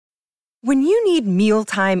When you need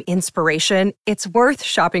mealtime inspiration, it's worth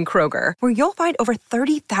shopping Kroger, where you'll find over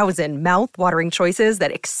 30,000 mouth-watering choices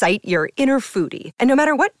that excite your inner foodie. And no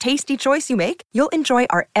matter what tasty choice you make, you'll enjoy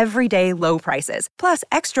our everyday low prices, plus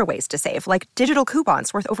extra ways to save, like digital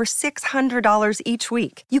coupons worth over $600 each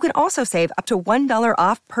week. You can also save up to $1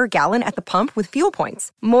 off per gallon at the pump with fuel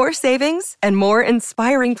points. More savings and more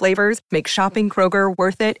inspiring flavors make shopping Kroger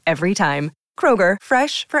worth it every time. Kroger,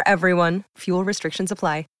 fresh for everyone. Fuel restrictions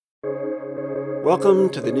apply. Welcome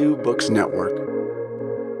to the New Books Network.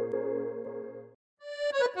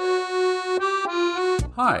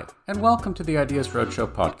 Hi, and welcome to the Ideas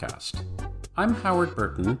Roadshow podcast. I'm Howard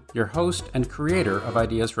Burton, your host and creator of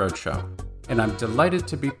Ideas Roadshow, and I'm delighted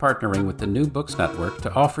to be partnering with the New Books Network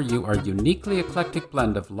to offer you our uniquely eclectic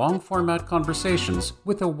blend of long-format conversations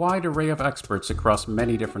with a wide array of experts across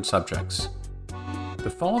many different subjects. The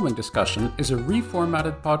following discussion is a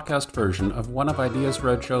reformatted podcast version of one of Ideas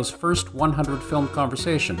Roadshow's first 100 filmed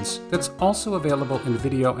conversations that's also available in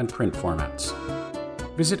video and print formats.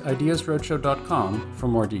 Visit ideasroadshow.com for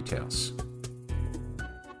more details.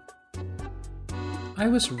 I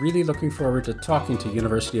was really looking forward to talking to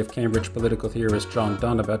University of Cambridge political theorist John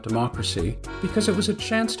Donne about democracy because it was a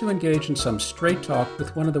chance to engage in some straight talk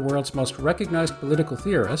with one of the world's most recognized political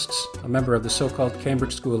theorists, a member of the so-called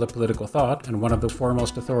Cambridge School of Political Thought and one of the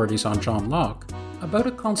foremost authorities on John Locke, about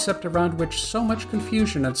a concept around which so much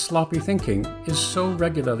confusion and sloppy thinking is so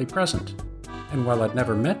regularly present. And while I'd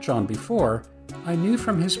never met John before, I knew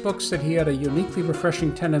from his books that he had a uniquely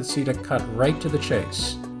refreshing tendency to cut right to the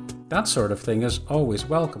chase. That sort of thing is always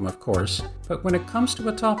welcome, of course, but when it comes to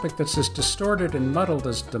a topic that's as distorted and muddled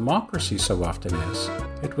as democracy so often is,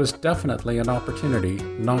 it was definitely an opportunity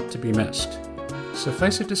not to be missed.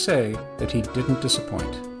 Suffice it to say that he didn't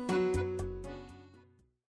disappoint.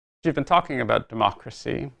 You've been talking about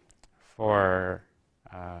democracy for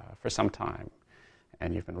some time,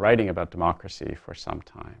 and you've been writing about democracy for some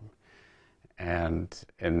time. And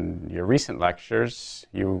in your recent lectures,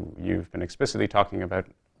 you've been explicitly talking about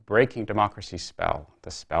breaking democracy's spell,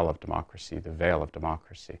 the spell of democracy, the veil of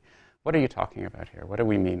democracy. What are you talking about here? What do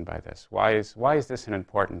we mean by this? Why is this an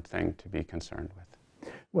important thing to be concerned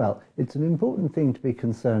with? Well, it's an important thing to be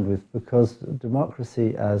concerned with because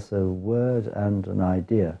democracy as a word and an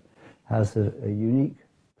idea has a unique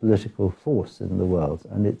political force in the world,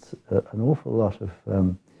 and it's an awful lot of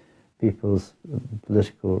people's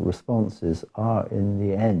political responses are in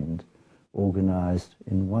the end organized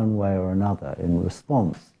in one way or another in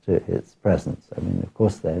response to its presence. I mean, of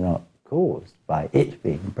course, they're not caused by it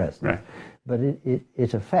being present, right, but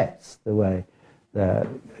it affects the way they're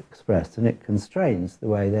expressed, and it constrains the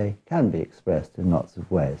way they can be expressed in lots of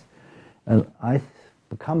ways. And I've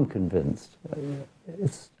become convinced,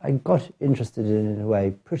 I got interested in it in a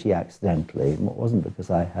way pretty accidentally. It wasn't because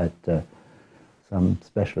I had some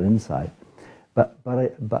special insight. But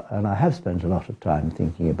I have spent a lot of time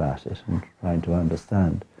thinking about it and trying to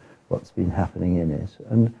understand what's been happening in it.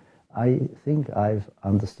 And I think I've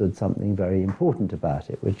understood something very important about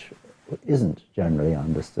it, which isn't generally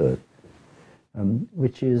understood,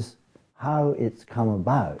 which is how it's come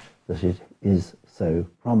about that it is so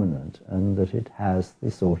prominent and that it has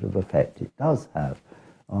the sort of effect it does have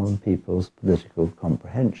on people's political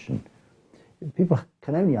comprehension. People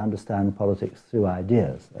can only understand politics through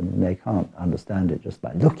ideas. I mean, they can't understand it just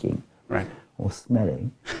by looking, right, or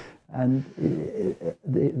smelling. And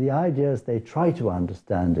the ideas they try to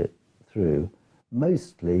understand it through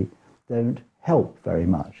mostly don't help very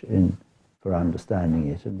much for understanding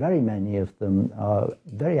it. And very many of them are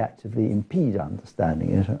very actively impede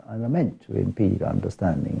understanding it and are meant to impede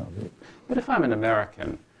understanding of it. But if I'm an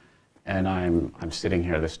American and I'm sitting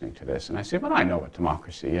here listening to this, and I say, well, I know what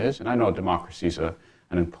democracy is, and I know democracy is an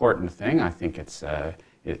important thing. I think it's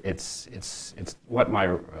what my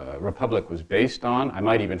republic was based on. I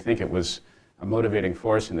might even think it was a motivating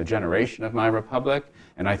force in the generation of my republic,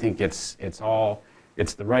 and I think it's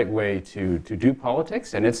the right way to do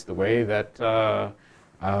politics, and it's the way that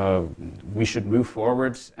we should move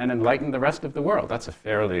forwards and enlighten the rest of the world. That's a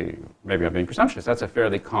fairly, maybe I'm being presumptuous, that's a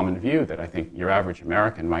fairly common view that I think your average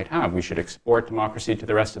American might have. We should export democracy to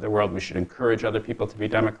the rest of the world. We should encourage other people to be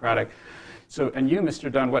democratic. So, and you,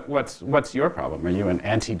 Mr. Dunn, what's your problem? Are you an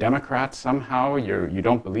anti-democrat somehow? You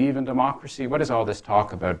don't believe in democracy? What is all this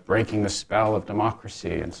talk about breaking the spell of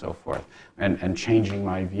democracy and so forth, and changing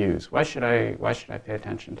my views? Why should I pay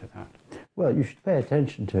attention to that? Well, you should pay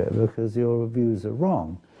attention to it because your views are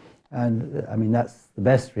wrong. And, I mean, that's the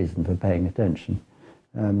best reason for paying attention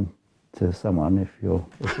to someone if your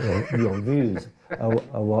views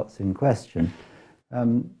are what's in question.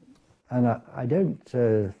 And I don't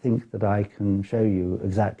think that I can show you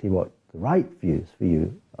exactly what the right views for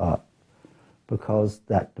you are, because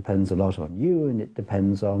that depends a lot on you, and it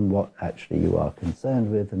depends on what actually you are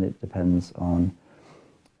concerned with, and it depends on,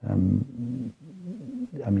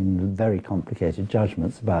 very complicated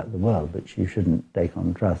judgments about the world, which you shouldn't take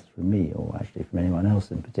on trust from me, or actually from anyone else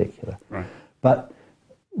in particular. Right. But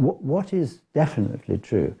what is definitely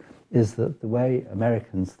true is that the way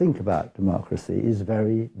Americans think about democracy is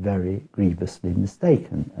very, very grievously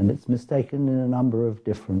mistaken, and it's mistaken in a number of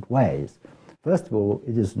different ways. First of all,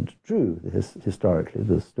 it isn't true, historically,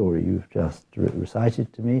 the story you've just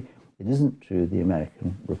recited to me. It isn't true the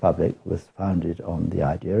American Republic was founded on the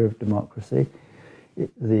idea of democracy.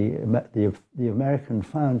 The American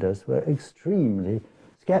founders were extremely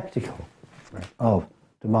skeptical of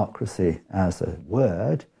democracy as a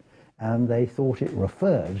word, and they thought it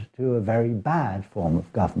referred to a very bad form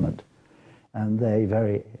of government. And they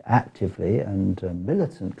very actively and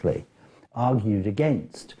militantly argued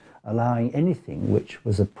against allowing anything which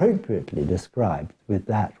was appropriately described with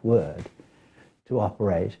that word to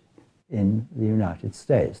operate in the United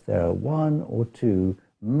States. There are one or two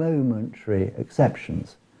momentary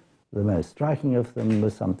exceptions. The most striking of them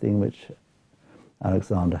was something which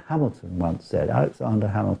Alexander Hamilton once said. Alexander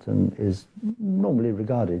Hamilton is normally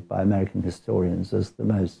regarded by American historians as the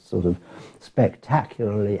most sort of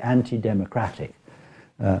spectacularly anti-democratic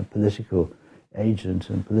political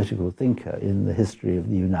agent and political thinker in the history of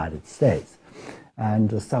the United States,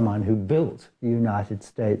 and as someone who built the United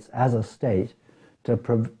States as a state that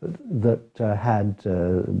had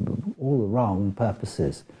all the wrong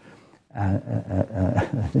purposes,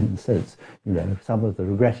 in a sense, some of the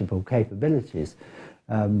regrettable capabilities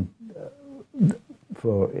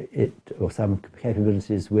for it, or some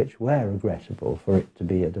capabilities which were regrettable for it to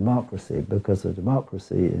be a democracy, because a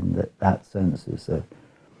democracy in that sense is a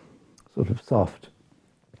sort of soft,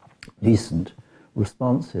 decent,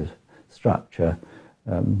 responsive structure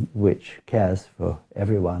which cares for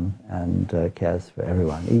everyone and cares for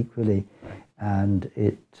everyone equally, and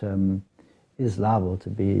it is liable to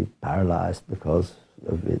be paralyzed because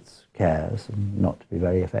of its cares and not to be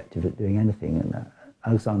very effective at doing anything. And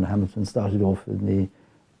Alexander Hamilton started off in the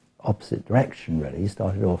opposite direction, really. He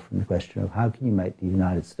started off from the question of how can you make the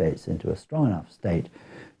United States into a strong enough state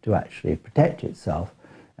to actually protect itself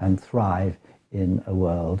and thrive in a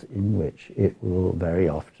world in which it will very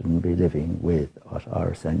often be living with what are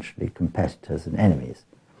essentially competitors and enemies.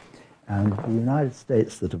 And the United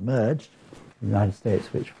States that emerged, the United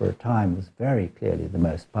States which for a time was very clearly the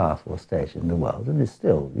most powerful state in the world, and is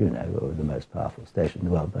still, the most powerful state in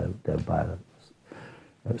the world by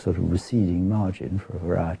a sort of receding margin for a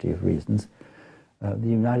variety of reasons, the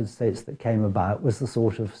United States that came about was the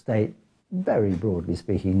sort of state, very broadly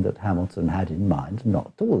speaking, that Hamilton had in mind,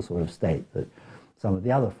 not at all the sort of state that some of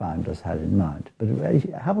the other founders had in mind. But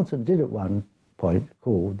Hamilton did at one point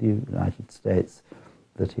call the United States,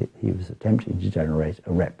 that he was attempting to generate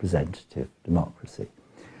a representative democracy.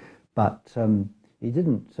 But he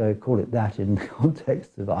didn't call it that in the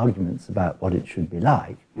context of arguments about what it should be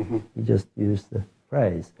like. Mm-hmm. He just used the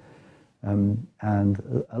phrase. And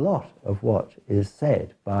a lot of what is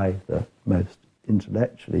said by the most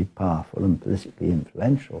intellectually powerful and politically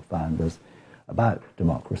influential founders about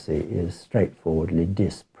democracy is straightforwardly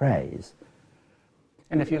dispraise.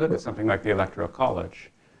 And if you look at something like the Electoral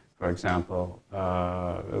College, for example,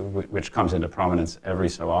 which comes into prominence every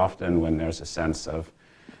so often when there's a sense of,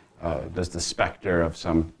 does the specter of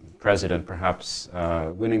some president perhaps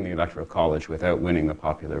winning the Electoral College without winning the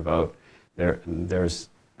popular vote, there's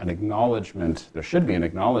an acknowledgement, there should be an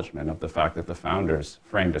acknowledgement of the fact that the founders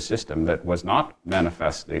framed a system that was not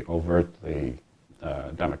manifestly, overtly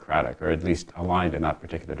democratic, or at least aligned in that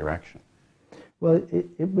particular direction. Well,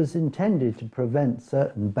 it was intended to prevent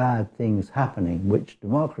certain bad things happening, which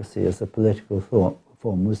democracy as a political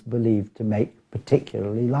form was believed to make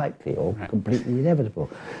particularly likely or completely inevitable.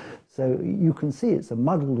 So you can see it's a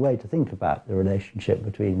muddled way to think about the relationship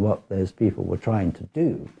between what those people were trying to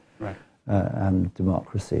do and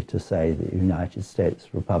democracy, to say the United States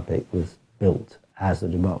Republic was built as a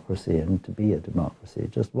democracy and to be a democracy.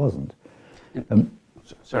 It just wasn't.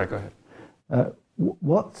 Sorry, go ahead.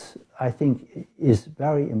 What I think is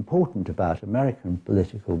very important about American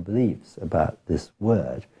political beliefs about this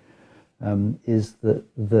word is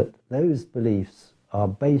that those beliefs are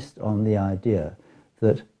based on the idea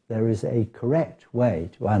that there is a correct way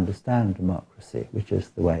to understand democracy, which is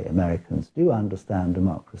the way Americans do understand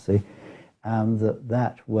democracy, and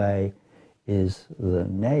that way is the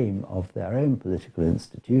name of their own political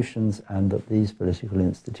institutions, and that these political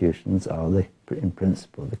institutions are, in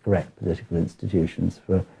principle, the correct political institutions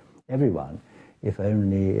for everyone if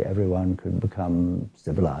only everyone could become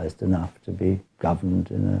civilized enough to be governed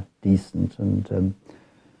in a decent and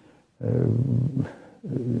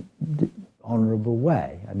honourable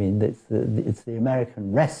way. I mean, it's the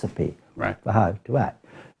American recipe for how to act.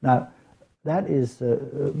 Now, that's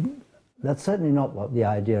certainly not what the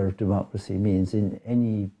idea of democracy means in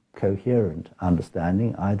any coherent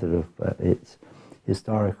understanding, either of its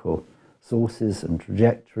historical sources and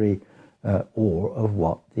trajectory, or of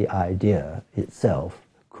what the idea itself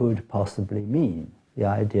could possibly mean. The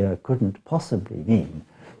idea couldn't possibly mean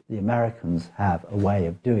the Americans have a way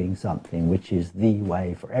of doing something which is the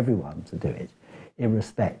way for everyone to do it,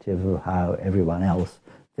 irrespective of how everyone else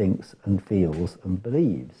thinks and feels and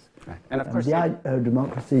believes. Right. And of course, the idea of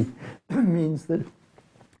democracy means that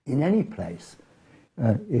in any place,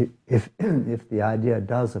 if the idea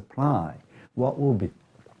does apply, what will be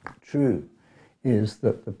true is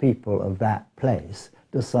that the people of that place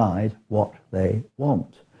decide what they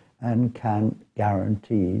want and can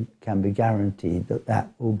be guaranteed that that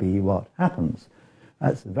will be what happens.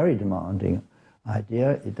 That's a very demanding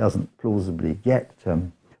idea. It doesn't plausibly get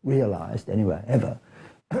realized anywhere ever,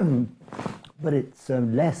 but it's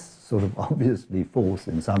less sort of obviously false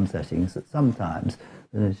in some settings at some times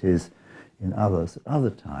than it is in others at other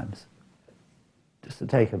times. Just to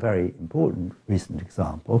take a very important recent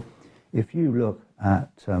example, if you look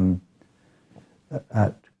at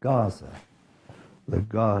Gaza, the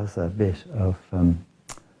Gaza bit of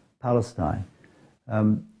Palestine,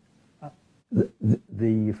 the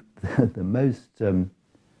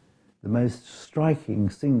most striking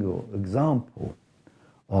single example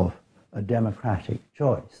of a democratic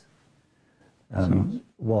choice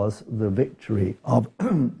was the victory of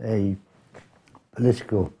a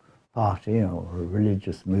political party or a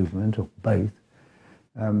religious movement, or both,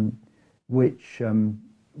 which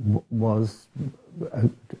was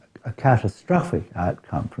a catastrophic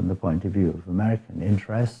outcome from the point of view of American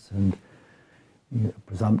interests, and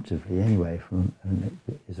presumptively anyway from an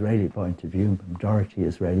Israeli point of view, majority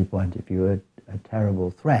Israeli point of view, a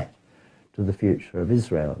terrible threat to the future of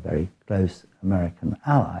Israel, a very close American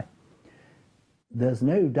ally. There's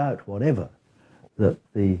no doubt whatever that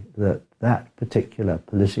that particular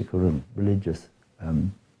political and religious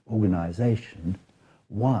organization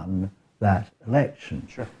won that election.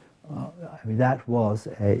 Sure. I mean, it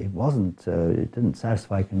didn't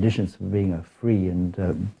satisfy conditions for being a free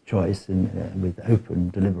and choice with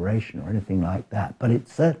open deliberation or anything like that, but it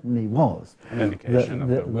certainly was an indication of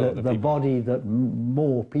the will of the people. Body that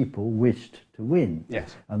more people wished to win.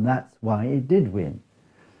 Yes. And that's why it did win.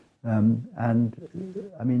 And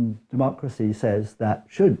I mean, democracy says that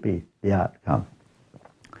should be the outcome.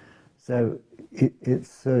 So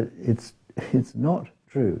it's not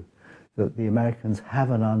true that the Americans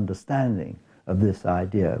have an understanding of this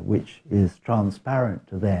idea which is transparent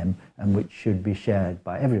to them and which should be shared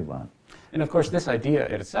by everyone. And of course, this idea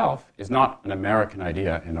itself is not an American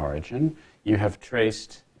idea in origin. You have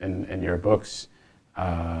traced in your books,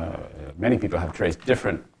 many people have traced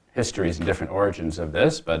different histories and different origins of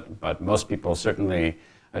this, but most people certainly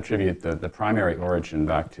attribute the primary origin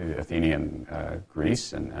back to Athenian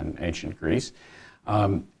Greece and ancient Greece.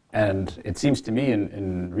 And it seems to me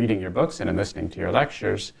in reading your books and in listening to your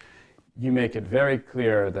lectures, you make it very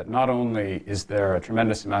clear that not only is there a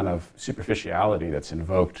tremendous amount of superficiality that's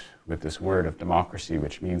invoked with this word of democracy,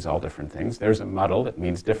 which means all different things. There's a muddle that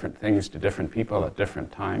means different things to different people at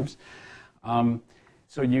different times. So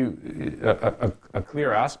a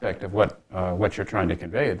clear aspect of what you're trying to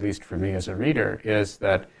convey, at least for me as a reader, is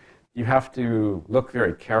that you have to look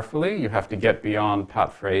very carefully, you have to get beyond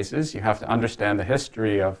pat phrases, you have to understand the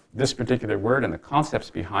history of this particular word and the concepts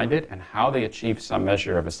behind it and how they achieve some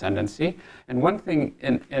measure of ascendancy. And one thing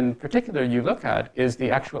in particular you look at is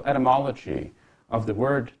the actual etymology of the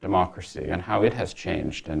word democracy and how it has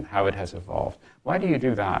changed and how it has evolved. Why do you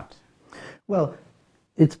do that? Well,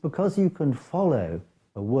 it's because you can follow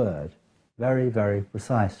a word very, very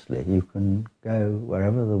precisely. You can go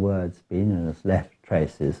wherever the word's been and it's left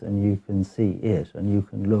traces, and you can see it, and you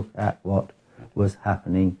can look at what was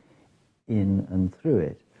happening in and through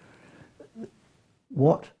it.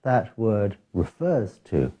 What that word refers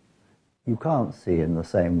to, you can't see in the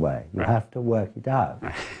same way. You have to work it out.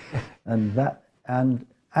 And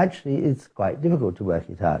actually it's quite difficult to work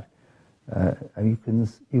it out. You can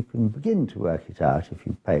begin to work it out if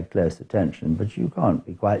you pay close attention, but you can't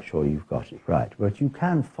be quite sure you've got it right. But you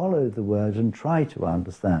can follow the word and try to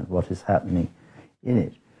understand what is happening in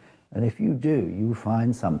it. And if you do, you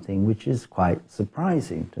find something which is quite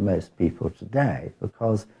surprising to most people today,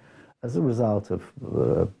 because as a result of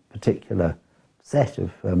a particular set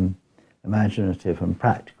of imaginative and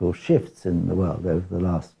practical shifts in the world over the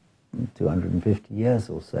last 250 years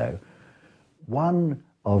or so, one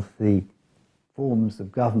of the forms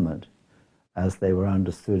of government as they were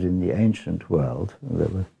understood in the ancient world, there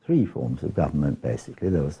were three forms of government basically.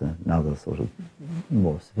 There was another sort of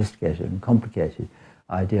more sophisticated and complicated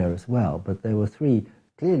idea as well, but there were three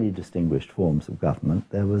clearly distinguished forms of government.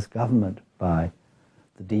 There was government by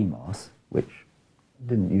the demos, which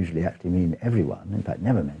didn't usually actually mean everyone, in fact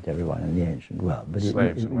never meant everyone in the ancient world, but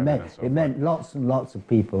it meant lots and lots of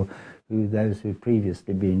people who those who had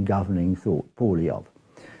previously been governing thought poorly of,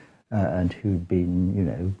 and who'd been, you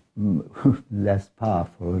know, less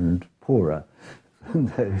powerful and poorer than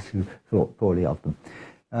those who thought poorly of them.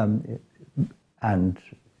 And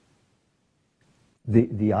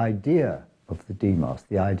the idea of the demos,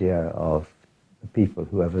 the idea of the people,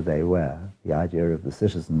 whoever they were, the idea of the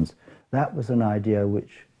citizens, that was an idea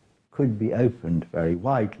which could be opened very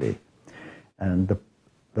widely. And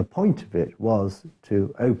the point of it was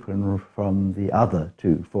to open from the other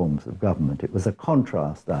two forms of government. It was a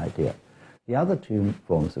contrast idea. The other two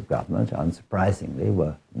forms of government, unsurprisingly,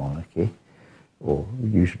 were monarchy, or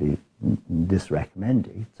usually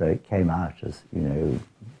disrecommended. So it came out as, you know,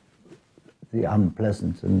 the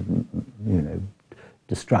unpleasant and, you know,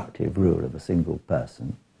 destructive rule of a single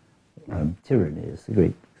person. Tyranny, as the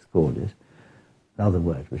Greeks called it, another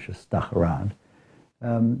word which was stuck around.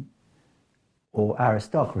 Or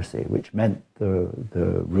aristocracy, which meant the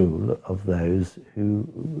rule of those who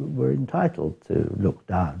were entitled to look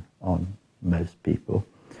down on most people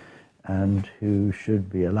and who should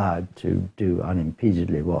be allowed to do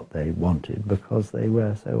unimpededly what they wanted because they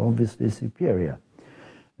were so obviously superior.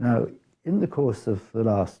 Now, in the course of the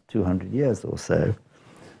last 200 years or so,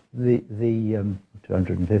 the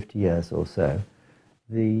 250 years or so,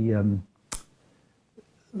 the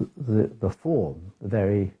form, the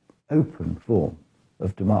very open form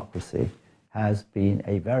of democracy, has been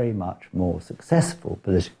a very much more successful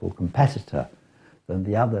political competitor than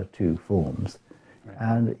the other two forms,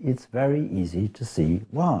 and it's very easy to see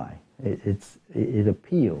why. It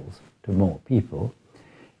appeals to more people,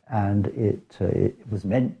 and it was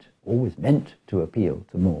always meant to appeal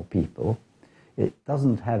to more people. It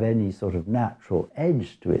doesn't have any sort of natural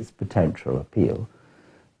edge to its potential appeal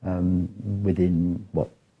within what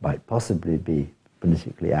might possibly be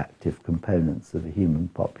politically active components of the human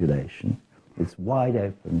population. It's wide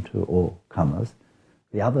open to all comers.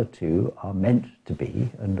 The other two are meant to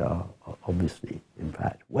be, and are obviously, in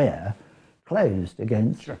fact, were closed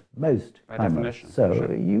against most by comers. definition. So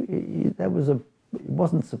it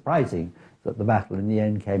wasn't surprising that the battle in the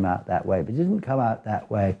end came out that way, but it didn't come out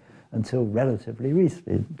that way until relatively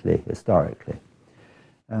recently, historically.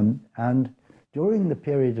 And during the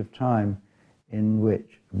period of time in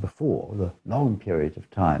which, the long period of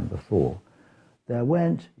time before, there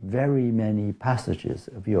weren't very many passages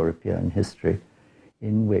of European history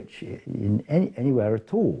in which, anywhere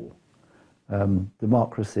at all,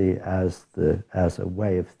 democracy as a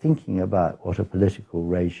way of thinking about what a political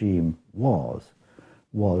regime was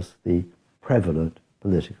the prevalent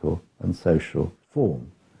political and social form.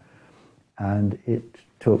 And it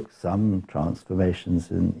took some transformations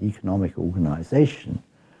in economic organization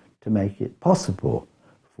to make it possible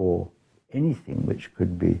for anything which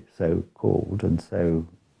could be so called and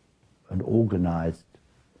organized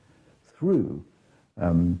through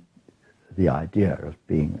the idea of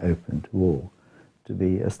being open to all to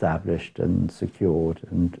be established and secured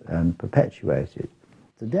and perpetuated.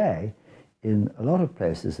 Today, in a lot of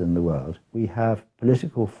places in the world, we have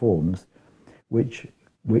political forms which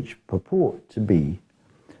purport to be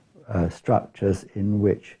structures in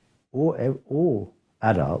which all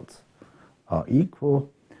adults are equal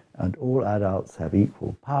and all adults have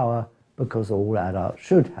equal power because all adults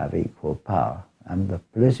should have equal power, and the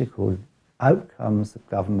political outcomes of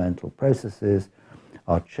governmental processes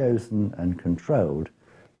are chosen and controlled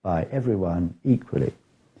by everyone equally.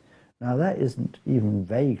 Now, that isn't even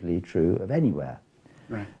vaguely true of anywhere.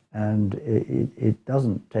 Right. And it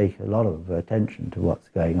doesn't take a lot of attention to what's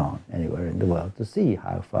going on anywhere in the world to see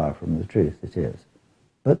how far from the truth it is.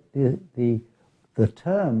 But the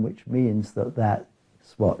term which means that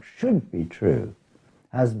that's what should be true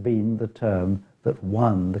has been the term that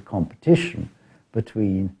won the competition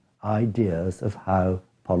between ideas of how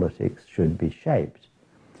politics should be shaped.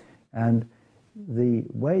 And the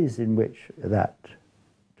ways in which that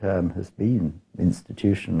term has been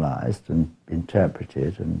institutionalized and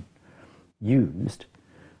interpreted and used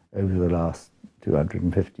over the last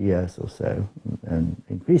 250 years or so, and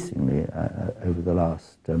increasingly over the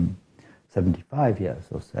last 75 years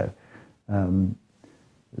or so,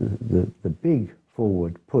 the big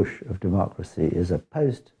forward push of democracy is a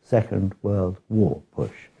post-Second World War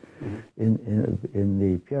push. In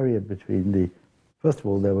the period between the, first of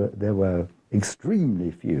all, there were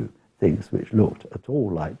extremely few things which looked at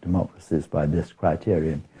all like democracies by this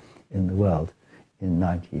criterion in the world in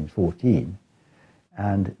 1914.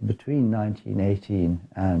 And between 1918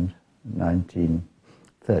 and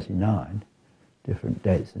 1939, different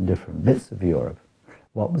dates in different bits of Europe,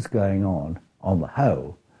 what was going on the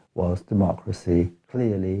whole, was democracy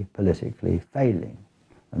clearly politically failing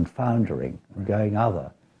and foundering and going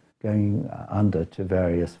under to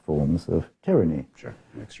various forms of tyranny. Sure.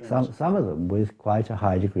 Some of them with quite a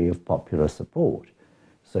high degree of popular support.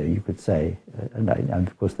 So you could say, and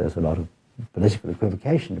of course there's a lot of political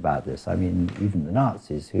equivocation about this. I mean, even the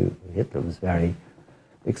Nazis, who Hitler was very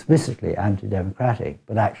explicitly anti-democratic,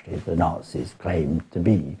 but actually the Nazis claimed to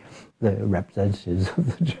be the representatives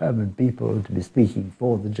of the German people, to be speaking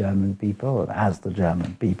for the German people and as the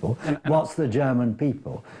German people. And what's the German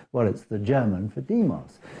people? Well, it's the German for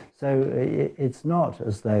demos. So it's not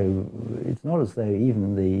as though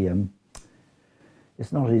even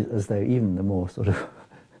the more sort of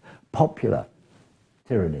popular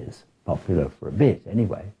tyrannies, popular for a bit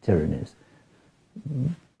anyway, tyrannies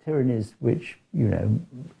which,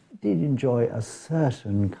 did enjoy a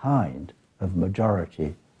certain kind of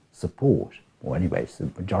majority support, or anyway,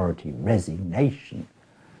 some majority resignation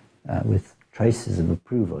with traces of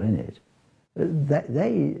approval in it.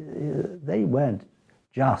 They weren't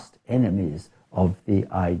just enemies of the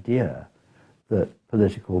idea that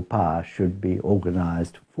political power should be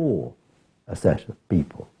organized for a set of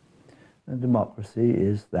people. And democracy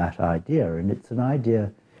is that idea, and it's an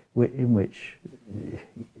idea in which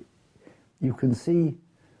you can see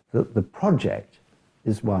that the project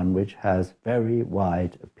is one which has very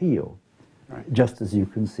wide appeal, right, just as you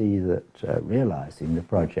can see that realizing the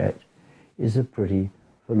project is a pretty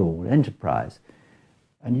forlorn enterprise.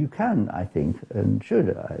 And you can, I think, and should,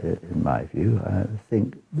 in my view,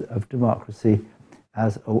 think of democracy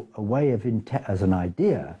as a way of, as an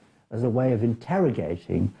idea, as a way of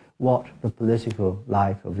interrogating what the political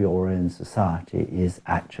life of your own society is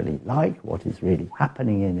actually like, what is really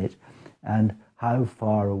happening in it, and how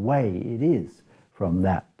far away it is from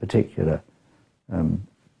that particular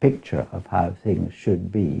picture of how things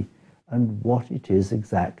should be, and what it is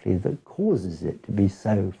exactly that causes it to be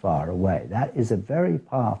so far away. That is a very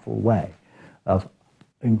powerful way of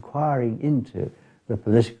inquiring into the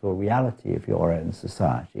political reality of your own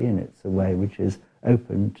society, and it's a way which is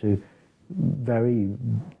open to very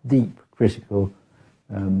deep critical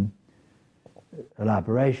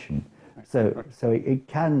elaboration. So it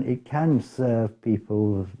can serve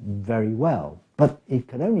people very well, but it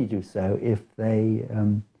can only do so if they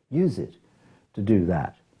use it to do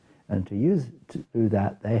that. And to do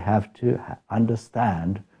that, they have to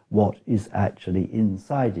understand what is actually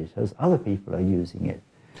inside it as other people are using it.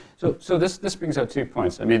 So this brings out 2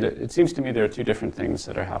 points. I mean, it seems to me there are 2 different things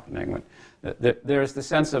that are happening. There's the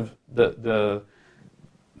sense of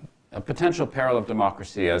a potential peril of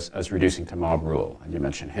democracy as reducing to mob rule. And you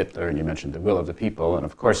mentioned Hitler, and you mentioned the will of the people. And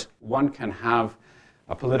of course, one can have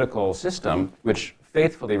a political system which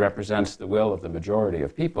faithfully represents the will of the majority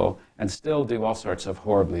of people and still do all sorts of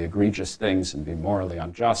horribly egregious things and be morally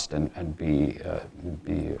unjust and be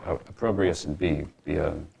opprobrious and be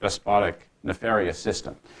a despotic, nefarious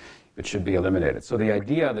system, which should be eliminated. So the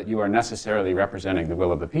idea that you are necessarily representing the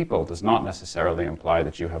will of the people does not necessarily imply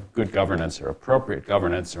that you have good governance or appropriate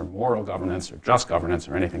governance or moral governance or just governance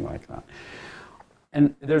or anything like that.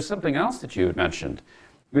 And there's something else that you had mentioned,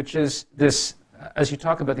 which is this, as you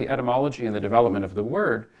talk about the etymology and the development of the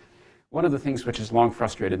word, one of the things which has long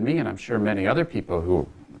frustrated me, and I'm sure many other people who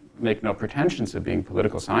make no pretensions of being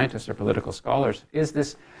political scientists or political scholars, is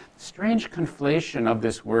this strange conflation of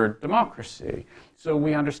this word democracy. So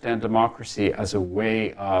we understand democracy as a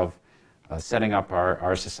way of setting up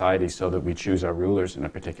our society so that we choose our rulers in a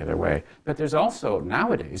particular way. But there's also,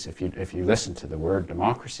 nowadays, if you listen to the word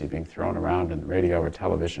democracy being thrown around in the radio or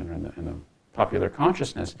television or in the popular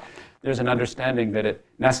consciousness, there's an understanding that it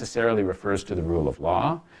necessarily refers to the rule of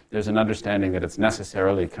law. There's an understanding that it's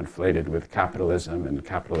necessarily conflated with capitalism and the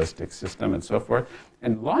capitalistic system and so forth.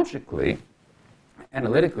 And logically,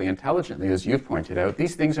 analytically, intelligently, as you've pointed out,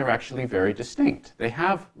 these things are actually very distinct. They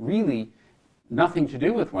have really nothing to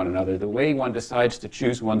do with one another. The way one decides to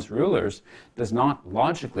choose one's rulers does not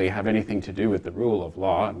logically have anything to do with the rule of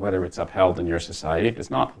law and whether it's upheld in your society. It does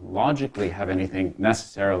not logically have anything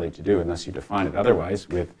necessarily to do, unless you define it otherwise,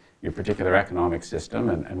 with your particular economic system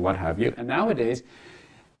and what have you. And nowadays,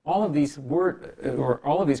 all of these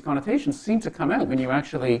all of these connotations seem to come out when you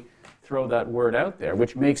actually throw that word out there,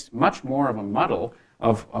 which makes much more of a muddle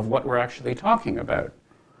of what we're actually talking about.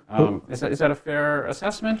 Is that a fair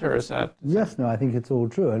assessment, or is that? Yes, no, I think it's all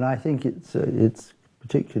true, and I think it's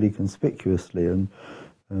particularly conspicuously and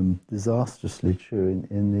disastrously true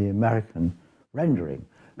in the American rendering,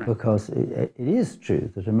 right. Because it is true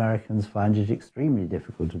that Americans find it extremely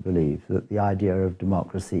difficult to believe that the idea of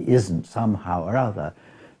democracy isn't somehow or other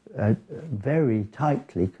very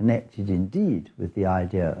tightly connected indeed with the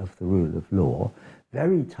idea of the rule of law,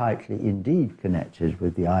 very tightly indeed connected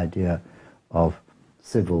with the idea of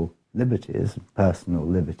civil liberties, personal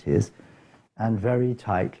liberties, and very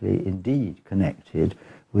tightly indeed connected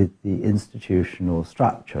with the institutional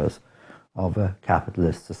structures of a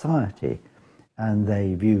capitalist society. And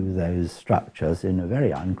they view those structures in a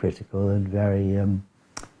very uncritical and very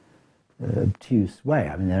obtuse way.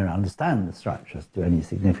 I mean, they don't understand the structures to any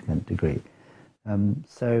significant degree. I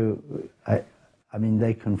mean,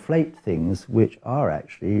 they conflate things which are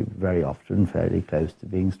actually very often fairly close to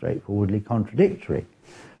being straightforwardly contradictory.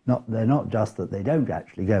 They're not just that they don't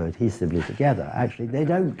actually go adhesively together, actually they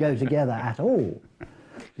don't go together at all.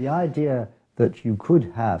 The idea that you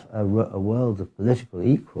could have a world of political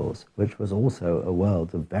equals, which was also a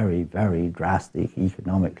world of very, very drastic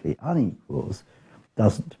economically unequals,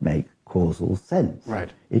 doesn't make causal sense.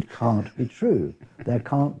 Right. It can't be true. There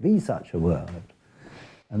can't be such a world.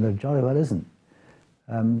 And there jolly well isn't.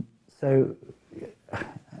 And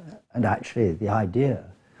actually the idea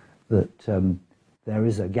that there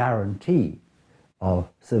is a guarantee of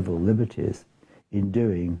civil liberties in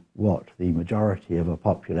doing what the majority of a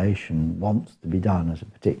population wants to be done at a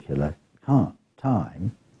particular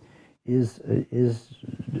time is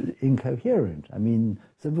incoherent. I mean,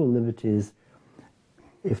 civil liberties,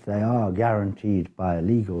 if they are guaranteed by a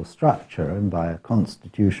legal structure and by a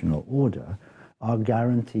constitutional order, are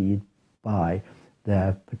guaranteed by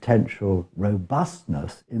their potential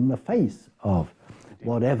robustness in the face of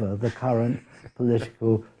whatever the current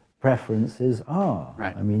political preferences are.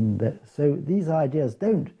 Right. I mean, so these ideas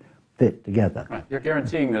don't fit together. Right. You're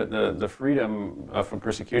guaranteeing the freedom from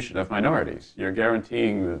persecution of minorities. You're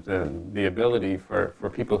guaranteeing the ability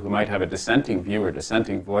for people who might have a dissenting view or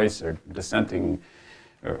dissenting voice or dissenting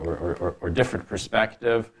or different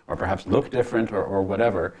perspective, or perhaps look different or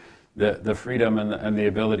whatever, the freedom and the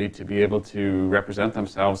ability to be able to represent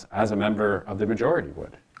themselves as a member of the majority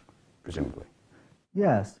would, presumably.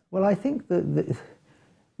 Yes. Well, I think that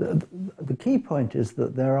the key point is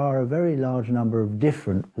that there are a very large number of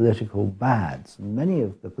different political bads, and many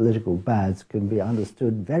of the political bads can be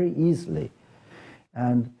understood very easily.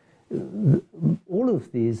 And all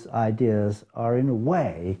of these ideas are, in a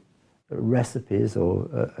way, recipes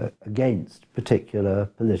or against particular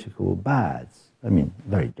political bads. I mean,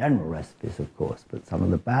 very general recipes, of course, but some of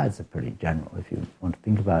the bads are pretty general if you want to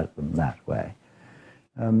think about them that way.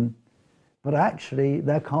 But actually,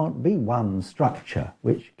 there can't be one structure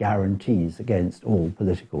which guarantees against all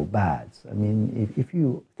political bads. I mean, if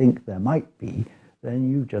you think there might be, then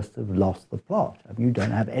you just have lost the plot. I mean, you don't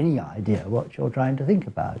have any idea what you're trying to think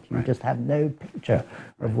about. You just have no picture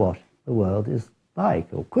of what the world is like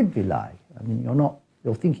or could be like. I mean,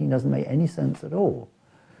 your thinking doesn't make any sense at all.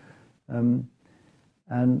 And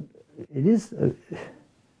it is...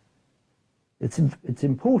 It's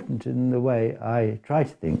important in the way I try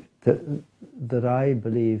to think that I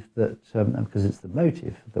believe that, because it's the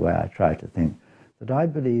motive of the way I try to think, that I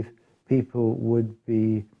believe people would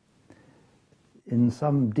be, in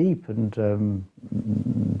some deep and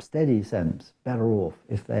steady sense, better off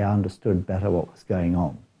if they understood better what was going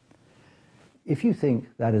on. If you think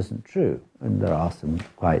that isn't true, and there are some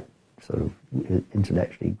quite sort of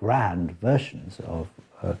intellectually grand versions of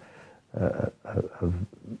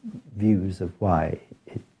views of why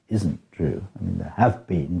it isn't true. I mean, there have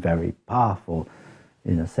been very powerful,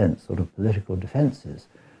 in a sense, sort of political defences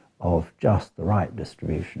of just the right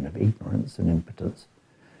distribution of ignorance and impotence.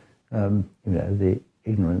 You know, the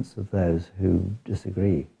ignorance of those who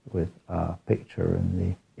disagree with our picture and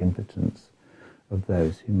the impotence of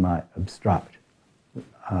those who might obstruct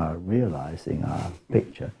our realising our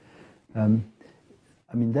picture.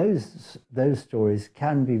 I mean, those stories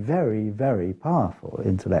can be very, very powerful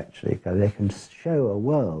intellectually, because they can show a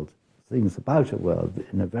world, things about a world,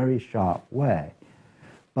 in a very sharp way.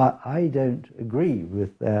 But I don't agree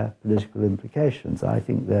with their political implications. I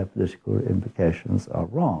think their political implications are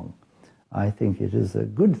wrong. I think it is a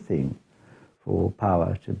good thing for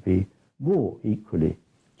power to be more equally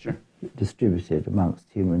distributed amongst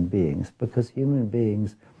human beings, because human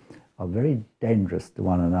beings are very dangerous to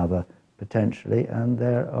one another, potentially, and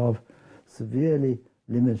they're of severely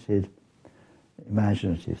limited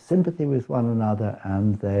imaginative sympathy with one another,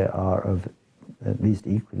 and they are of at least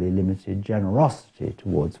equally limited generosity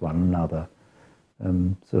towards one another,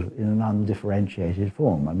 sort of in an undifferentiated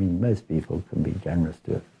form. I mean, most people can be generous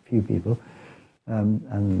to a few people,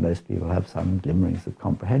 and most people have some glimmerings of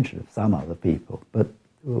comprehension of some other people, but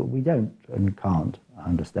we don't and can't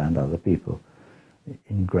understand other people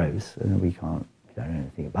in gross, and we don't know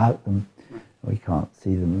anything about them, we can't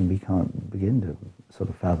see them, and we can't begin to sort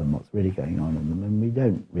of fathom what's really going on in them, and we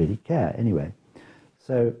don't really care anyway.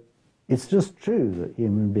 So it's just true that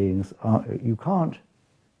human beings are,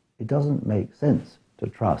 it doesn't make sense to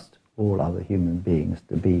trust all other human beings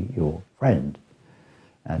to be your friend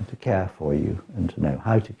and to care for you and to know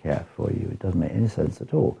how to care for you. It doesn't make any sense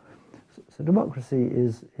at all. So democracy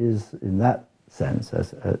is in that sense,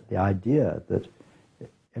 as the idea that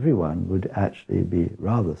everyone would actually be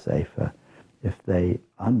rather safer if they,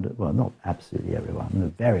 well, not absolutely everyone, the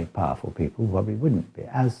very powerful people probably wouldn't be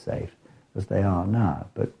as safe as they are now,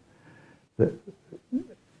 but that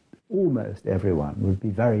almost everyone would be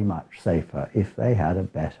very much safer if they had a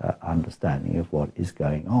better understanding of what is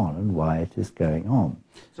going on and why it is going on.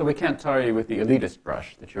 So we can't tar you with the elitist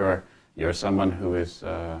brush, that you're someone who is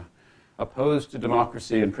opposed to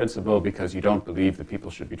democracy in principle because you don't believe that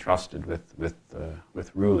people should be trusted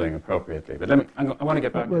with ruling appropriately. But I want to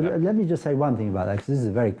get back to that. Let me just say one thing about that, because this is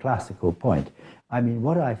a very classical point. I mean,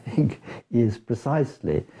 what I think is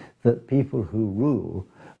precisely that people who rule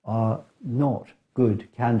are not good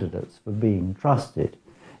candidates for being trusted,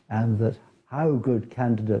 and that how good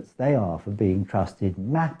candidates they are for being trusted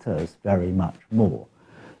matters very much more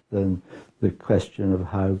than the question of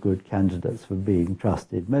how good candidates for being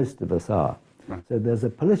trusted most of us are. Right. So there's a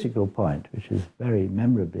political point which is very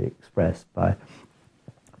memorably expressed by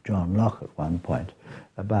John Locke at one point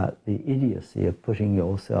about the idiocy of putting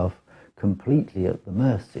yourself completely at the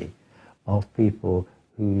mercy of people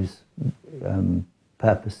whose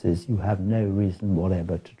purposes you have no reason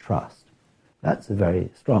whatever to trust. That's a very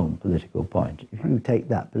strong political point. If you take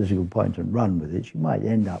that political point and run with it, you might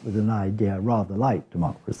end up with an idea rather like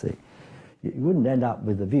democracy. You wouldn't end up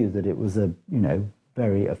with the view that it was a,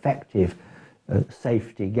 very effective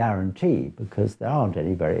safety guarantee, because there aren't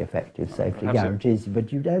any very effective safety guarantees,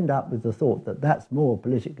 but you'd end up with the thought that that's more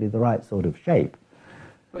politically the right sort of shape.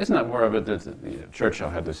 Well, isn't that more of it that Churchill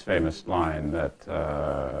had this famous line that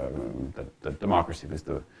that democracy was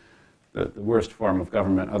the worst form of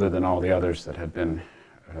government other than all the others that had been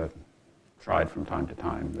tried from time to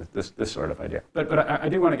time, this sort of idea. But I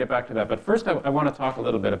do want to get back to that. But first I want to talk a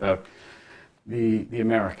little bit about the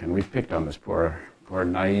American. We've picked on this poor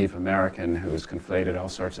naive American who has conflated all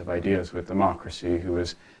sorts of ideas with democracy, who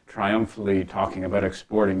is triumphantly talking about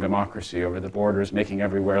exporting democracy over the borders, making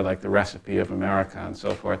everywhere like the recipe of America and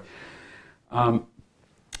so forth.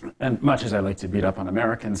 And much as I like to beat up on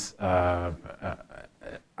Americans, I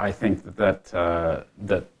think that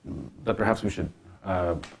perhaps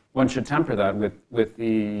one should temper that with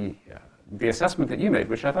the assessment that you made,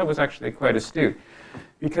 which I thought was actually quite astute.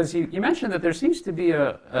 Because you mentioned that there seems to be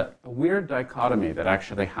a weird dichotomy that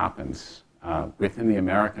actually happens within the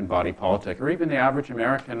American body politic, or even the average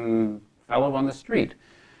American fellow on the street,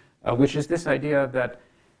 which is this idea that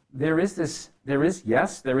there is this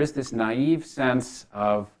naive sense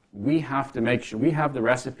of we have to make sure we have the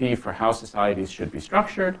recipe for how societies should be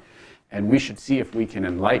structured, and we should see if we can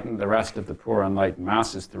enlighten the rest of the poor unenlightened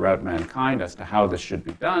masses throughout mankind as to how this should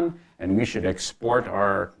be done, and we should export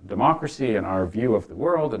our democracy and our view of the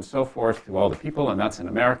world and so forth to all the people, and that's an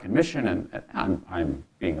American mission. And I'm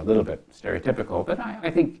being a little bit stereotypical, but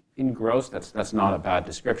I think in gross that's not a bad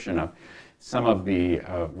description of some of the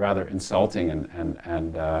rather insulting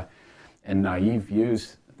and naive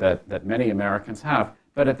views that many Americans have.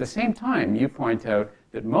 But at the same time, you point out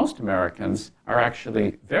that most Americans are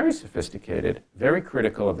actually very sophisticated, very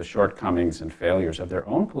critical of the shortcomings and failures of their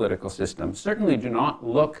own political system, certainly do not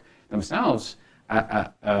look themselves,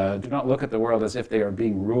 do not look at the world as if they are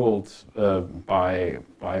being ruled by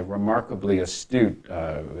remarkably astute,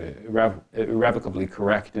 irrevocably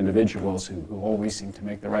correct individuals who always seem to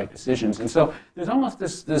make the right decisions. And so there's almost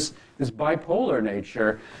this bipolar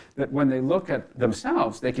nature that when they look at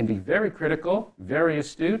themselves, they can be very critical, very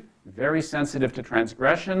astute, very sensitive to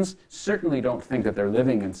transgressions, certainly don't think that they're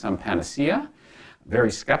living in some panacea,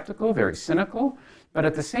 very skeptical, very cynical, but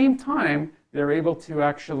at the same time, they're able to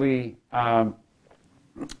actually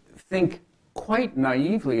think quite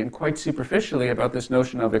naively and quite superficially about this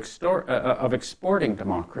notion of exporting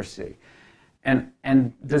democracy.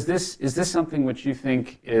 And is this something which you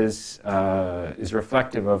think is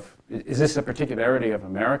reflective of? Is this a particularity of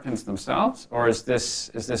Americans themselves, or is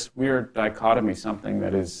this weird dichotomy something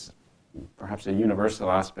that is perhaps a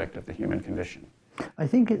universal aspect of the human condition? I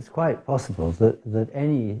think it's quite possible that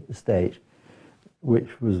any state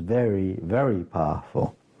which was very, very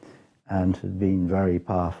powerful and had been very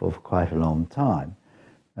powerful for quite a long time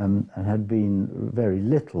and had been very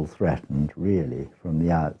little threatened, really, from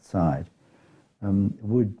the outside,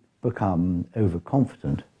 would become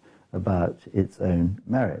overconfident about its own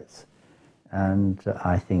merits. And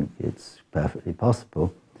I think it's perfectly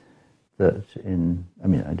possible that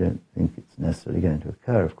I don't think it's necessarily going to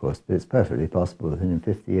occur, of course, but it's perfectly possible that in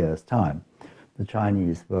 50 years' time, the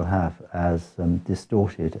Chinese will have as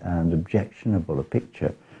distorted and objectionable a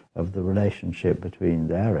picture of the relationship between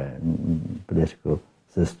their own political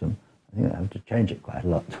system. I think they have to change it quite a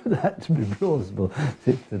lot for that to be plausible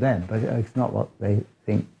to them, but it's not what they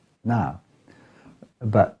think now.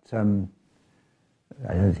 But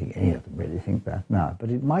I don't think any of them really think that now. But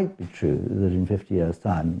it might be true that in 50 years'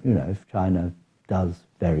 time, if China does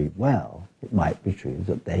very well, it might be true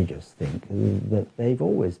that they just think that they've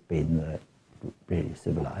always been the really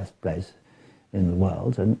civilized place in the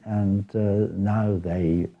world, and now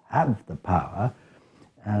they have the power,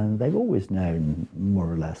 and they've always known more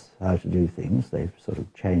or less how to do things. They've sort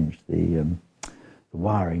of changed the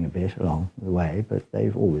wiring a bit along the way, but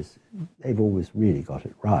they've always really got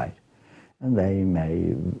it right. And they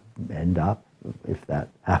may end up, if that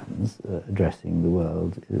happens, addressing the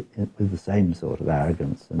world with the same sort of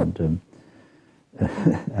arrogance and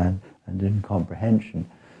incomprehension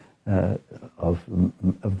of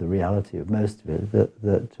the reality of most of it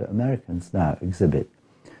that Americans now exhibit.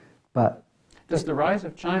 But does the rise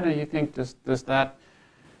of China, you think, does that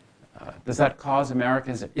cause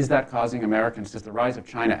Americans? Is that causing Americans? Does the rise of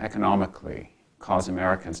China economically cause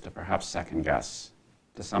Americans to perhaps second guess,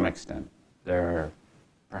 to some extent, their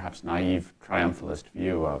perhaps naive triumphalist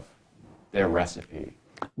view of their recipe?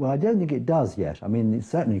 Well, I don't think it does yet. I mean, it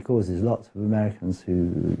certainly causes lots of Americans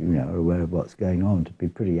who are aware of what's going on to be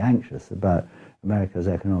pretty anxious about America's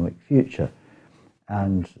economic future,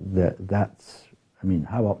 and that's. I mean,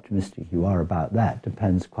 how optimistic you are about that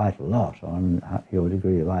depends quite a lot on your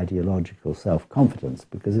degree of ideological self-confidence,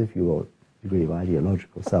 because if your degree of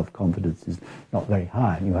ideological self-confidence is not very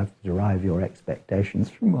high, and you have to derive your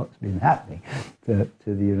expectations from what's been happening to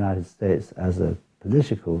the United States as a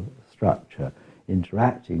political structure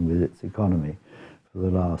interacting with its economy for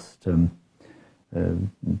the last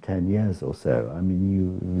 10 years or so. I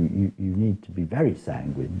mean, you need to be very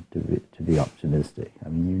sanguine to be optimistic. I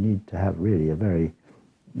mean, you need to have really a very,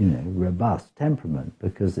 robust temperament,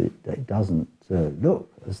 because it doesn't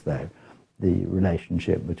look as though the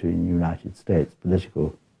relationship between United States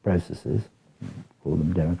political processes, call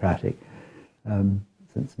them democratic,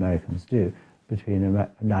 since Americans do, between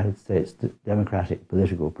United States democratic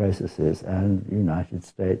political processes and United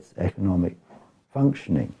States economic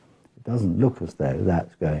functioning. It doesn't look as though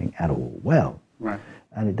that's going at all well. Right.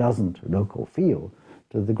 And it doesn't look or feel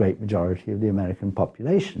to the great majority of the American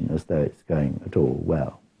population as though it's going at all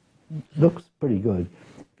well. It looks pretty good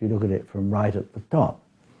if you look at it from right at the top.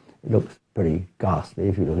 It looks pretty ghastly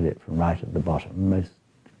if you look at it from right at the bottom. Most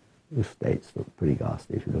states look pretty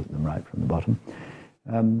ghastly if you look at them right from the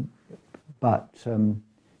bottom. But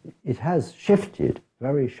it has shifted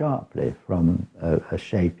very sharply from a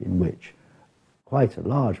shape in which quite a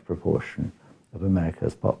large proportion of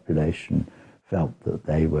America's population felt that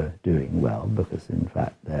they were doing well, because in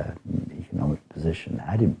fact their economic position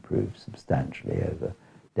had improved substantially over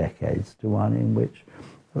decades, to one in which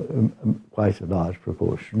quite a large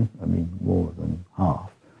proportion, I mean more than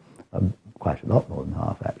half, quite a lot more than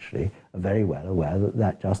half actually, are very well aware that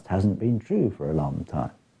that just hasn't been true for a long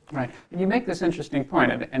time. Right. And you make this interesting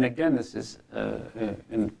point, and again, this is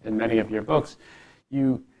in many of your books.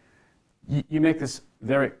 You make this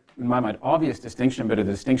very, in my mind, obvious distinction, but a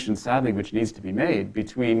distinction, sadly, which needs to be made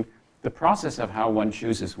between the process of how one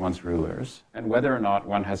chooses one's rulers and whether or not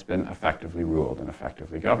one has been effectively ruled and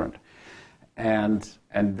effectively governed. And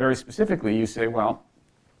very specifically, you say, well,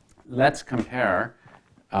 let's compare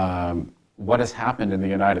what has happened in the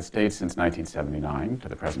United States since 1979 to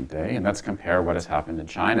the present day, and let's compare what has happened in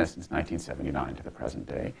China since 1979 to the present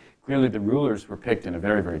day. Clearly, the rulers were picked in a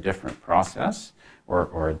very, very different process,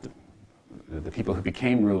 or the people who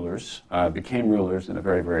became rulers in a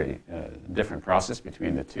very, very different process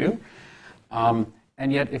between the two.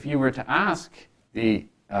 And yet, if you were to ask the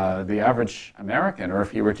average American, or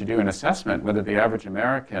if you were to do an assessment whether the average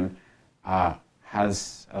American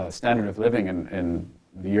has a standard of living in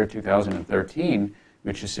the year 2013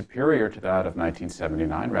 which is superior to that of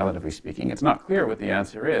 1979, relatively speaking. It's not clear what the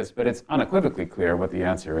answer is, but it's unequivocally clear what the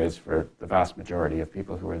answer is for the vast majority of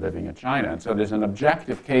people who are living in China. And so there's an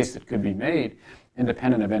objective case that could be made,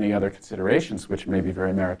 independent of any other considerations, which may be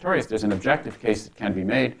very meritorious. There's an objective case that can be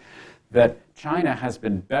made that China has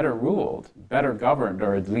been better ruled, better governed,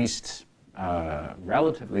 or at least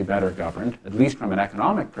relatively better governed, at least from an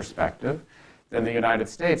economic perspective, than the United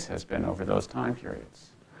States has been over those time periods.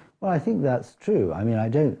 Well, I think that's true. I mean, I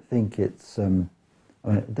don't think it's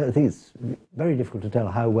very difficult to tell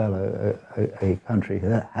how well a country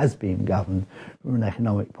has been governed from an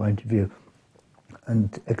economic point of view,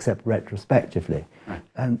 and except retrospectively. Right.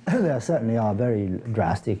 And there certainly are very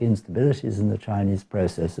drastic instabilities in the Chinese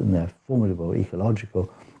process, and there are formidable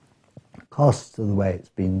ecological costs to the way it's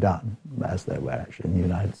been done, as there were actually in the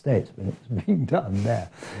United States when it was being done there.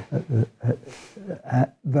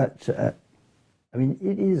 I mean,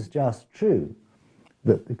 it is just true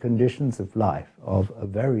that the conditions of life of a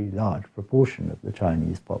very large proportion of the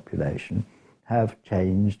Chinese population have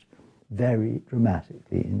changed very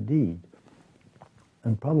dramatically indeed,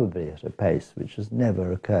 and probably at a pace which has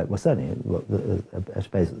never occurred, well, certainly at a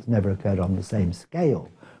pace that's never occurred on the same scale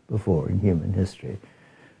before in human history.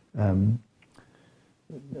 I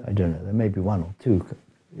don't know, there may be one or two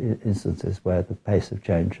instances where the pace of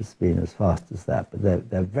change has been as fast as that, but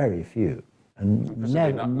they're very few. And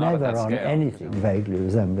never on anything vaguely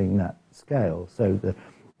resembling that scale. So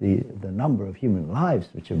the number of human lives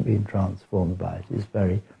which have been transformed by it is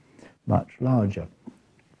very much larger.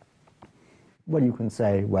 Well, you can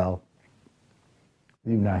say, well,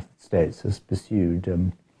 the United States has pursued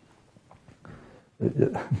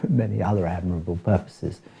many other admirable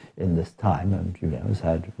purposes in this time, and has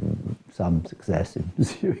had some success in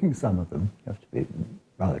pursuing some of them. You have to be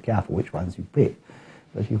rather careful which ones you pick.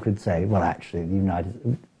 But you could say, well, actually,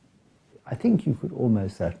 I think you could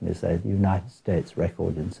almost certainly say the United States'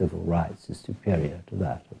 record in civil rights is superior to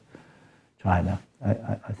that of China.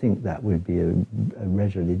 I think that would be a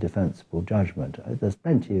readily defensible judgment. There's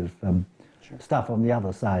plenty of stuff on the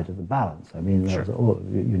other side of the balance. I mean,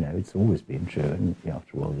 it's always been true, and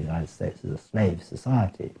after all, the United States is a slave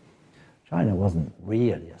society. China wasn't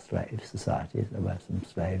really a slave society. There were some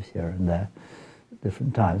slaves here and there at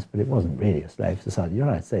different times, but it wasn't really a slave society. The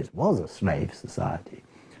United States was a slave society.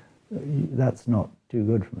 That's not too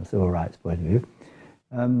good from a civil rights point of view.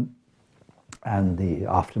 And the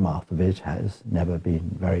aftermath of it has never been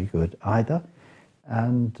very good either.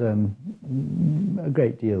 And a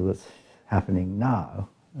great deal that's happening now,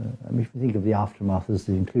 I mean, if you think of the aftermath as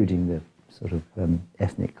including the sort of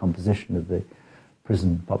ethnic composition of the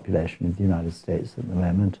prison population of the United States at the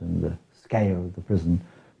moment, and the scale of the prison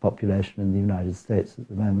population in the United States at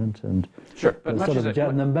the moment, and but the sort of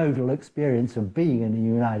the modal experience of being in a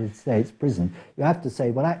United States prison, you have to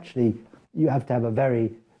say, well, actually, you have to have a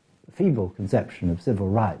very feeble conception of civil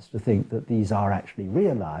rights to think that these are actually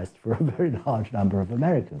realized for a very large number of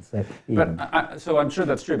Americans. So, so I'm sure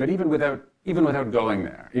that's true, but even without going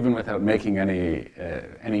there, even without making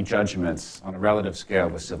any judgments on a relative scale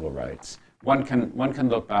with civil rights, one can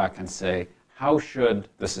look back and say, how should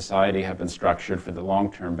the society have been structured for the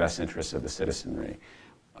long-term best interests of the citizenry?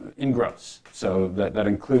 In gross. So that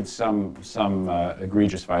includes some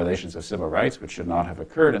egregious violations of civil rights, which should not have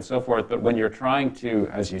occurred, and so forth. But when you're trying to,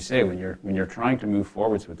 as you say, when you're trying to move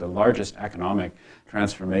forwards with the largest economic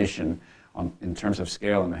transformation in terms of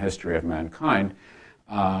scale in the history of mankind,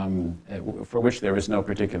 for which there is no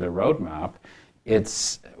particular roadmap,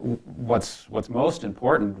 it's what's most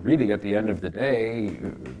important, really, at the end of the day,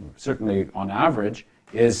 certainly on average,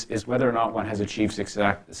 is whether or not one has achieved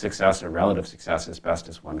success or relative success as best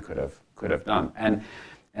as one could have done. And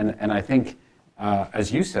I think,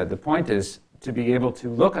 as you said, the point is to be able to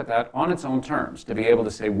look at that on its own terms, to be able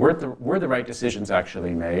to say, were the right decisions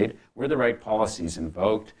actually made? Were the right policies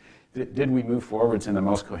invoked? Did we move forwards in the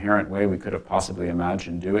most coherent way we could have possibly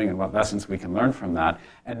imagined doing, and what lessons we can learn from that?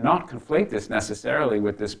 And not conflate this necessarily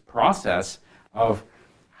with this process of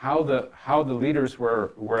how the leaders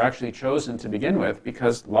were actually chosen to begin with,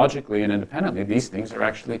 because logically and independently, these things are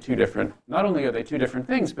actually two different, not only are they two different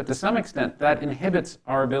things, but to some extent that inhibits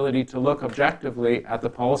our ability to look objectively at the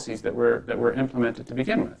policies that were implemented to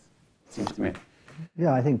begin with, it seems to me.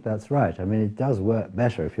 Yeah, I think that's right. I mean, it does work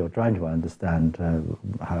better if you're trying to understand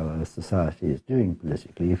how a society is doing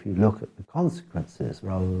politically. If you look at the consequences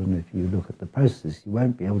rather than if you look at the processes, you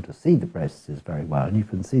won't be able to see the processes very well, and you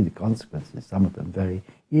can see the consequences, some of them, very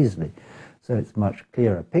easily. So it's a much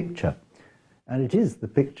clearer picture. And it is the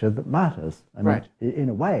picture that matters. I mean, right. In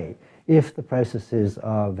a way, if the processes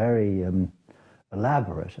are very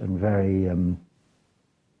elaborate and very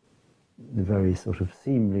very sort of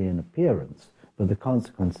seemly in appearance, but the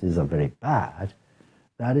consequences are very bad,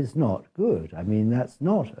 that is not good. I mean, that's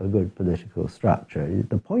not a good political structure.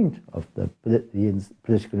 The point of the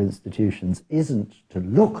political institutions isn't to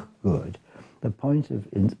look good. The point of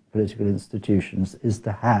political institutions is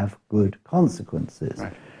to have good consequences.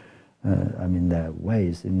 Right. I mean, there are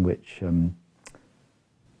ways in which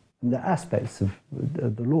the aspects of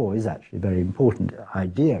the law is actually a very important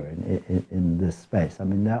idea in this space. I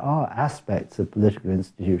mean, there are aspects of political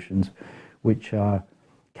institutions which are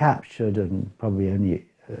captured and probably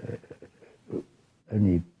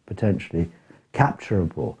only potentially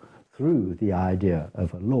capturable through the idea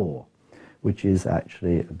of a law, which is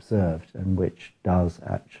actually observed and which does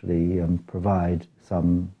actually provide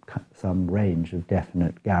some range of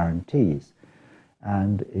definite guarantees.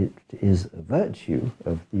 And it is a virtue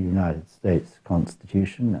of the United States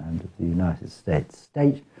Constitution and of the United States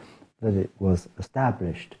state that it was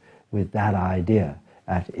established with that idea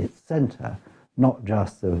at its center, not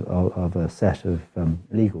just of a set of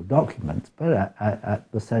legal documents, but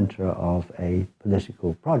at the center of a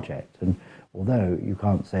political project. And although you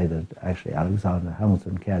can't say that actually Alexander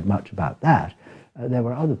Hamilton cared much about that, there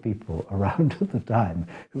were other people around at the time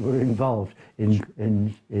who were involved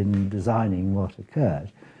in designing what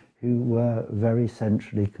occurred, who were very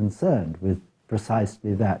centrally concerned with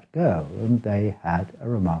precisely that goal, and they had a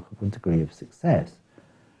remarkable degree of success.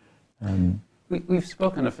 We've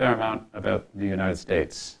spoken a fair amount about the United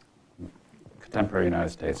States, contemporary United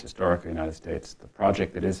States, historical United States, the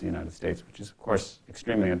project that is the United States, which is, of course,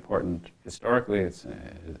 extremely important historically. It's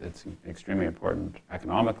extremely important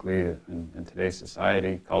economically in today's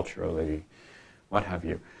society, culturally, what have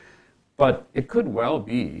you. But it could well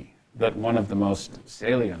be that one of the most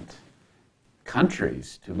salient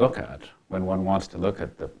countries to look at when one wants to look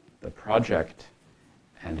at the project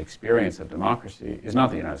and experience of democracy is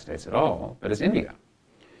not the United States at all, but is India,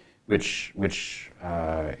 which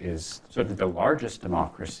is certainly the largest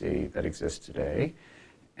democracy that exists today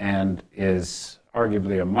and is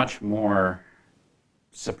arguably a much more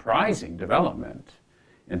surprising development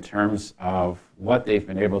in terms of what they've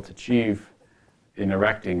been able to achieve in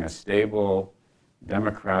erecting a stable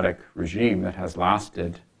democratic regime that has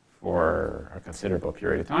lasted for a considerable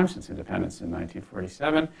period of time, since independence in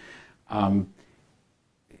 1947.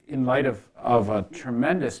 In light of a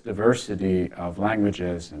tremendous diversity of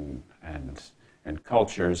languages and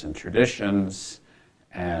cultures and traditions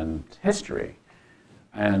and history,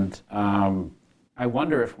 and I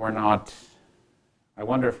wonder if we're not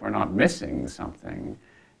missing something,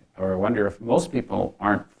 or I wonder if most people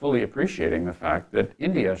aren't fully appreciating the fact that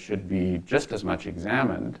India should be just as much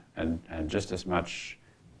examined and just as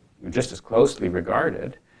closely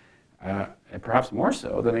regarded. And perhaps more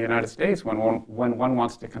so than the United States when one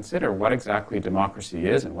wants to consider what exactly democracy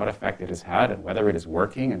is and what effect it has had and whether it is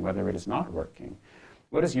working and whether it is not working.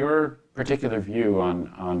 What is your particular view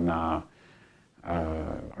on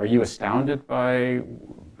are you astounded by,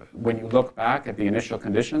 when you look back at the initial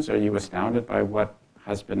conditions, are you astounded by what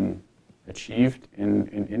has been achieved in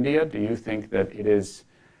India? Do you think that it is,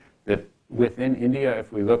 that within India,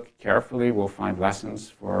 if we look carefully, we'll find lessons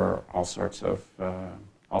for all sorts of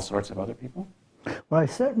other people? Well, I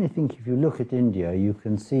certainly think if you look at India, you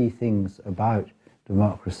can see things about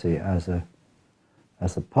democracy as a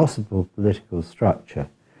possible political structure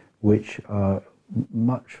which are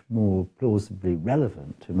much more plausibly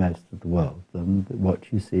relevant to most of the world than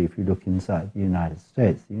what you see if you look inside the United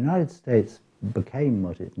States. The United States became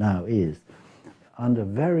what it now is under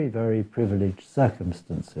very, very privileged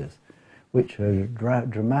circumstances, which are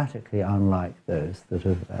dramatically unlike those that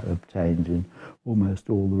have obtained in almost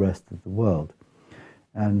all the rest of the world.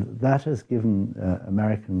 And that has given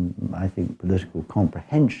American, I think, political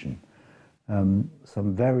comprehension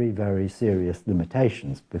some very, very serious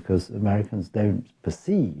limitations, because Americans don't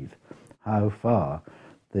perceive how far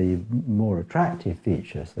the more attractive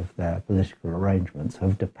features of their political arrangements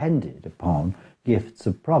have depended upon gifts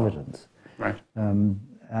of providence. Right.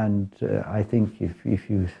 And I think if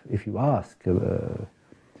you ask, I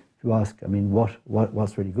mean,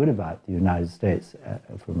 what's really good about the United States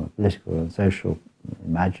from a political and social,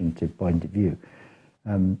 imaginative point of view,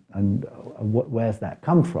 and where's that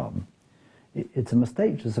come from? It's a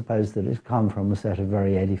mistake to suppose that it's come from a set of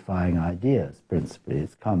very edifying ideas, principally.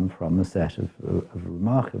 It's come from a set of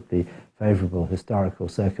remarkably favourable historical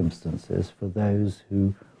circumstances for those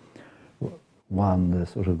who won the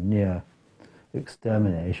sort of near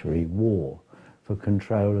exterminatory war for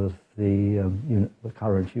control of the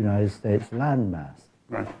current United States landmass.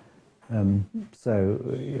 Right. So,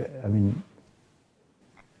 I mean...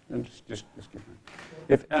 Just keep going.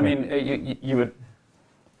 If, I mean, you would...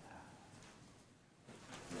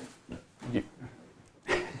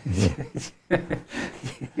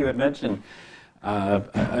 You had mentioned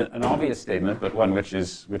an obvious statement, but one which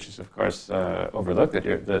is of course overlooked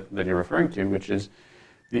that you're referring to, which is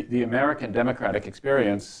the American democratic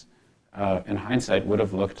experience in hindsight would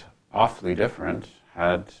have looked awfully different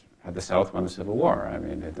had the South won the Civil War. I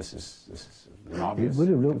mean, this is an obvious. It would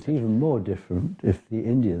have looked even more different if the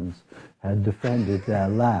Indians had defended their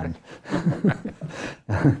land.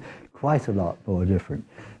 Quite a lot more different.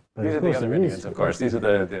 But these are the other Indians, of course. These are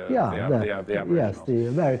the Aboriginals. Yes, the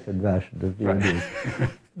American version of the Indians.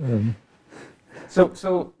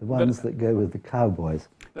 So the ones that go with the cowboys.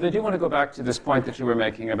 But I do want to go back to this point that you were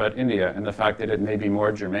making about India and the fact that it may be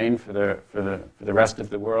more germane for the rest of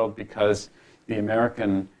the world because the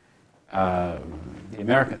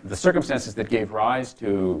circumstances that gave rise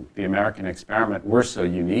to the American experiment were so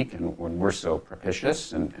unique and were so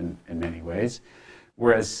propitious in many ways.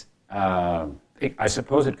 Whereas I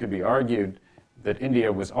suppose it could be argued that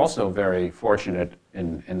India was also very fortunate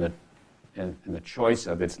in the choice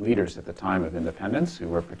of its leaders at the time of independence, who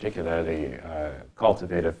were particularly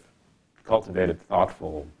cultivated,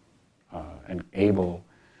 thoughtful, and able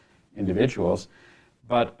individuals.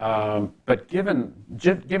 But given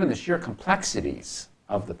the sheer complexities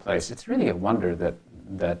of the place, it's really a wonder that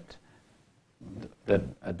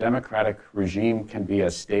a democratic regime can be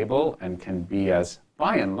as stable and can be as,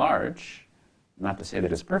 by and large, not to say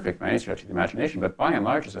that it's perfect by any stretch of the imagination, but by and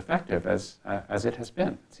large as effective as it has been,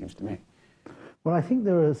 it seems to me. Well, I think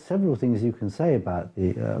there are several things you can say about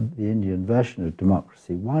the Indian version of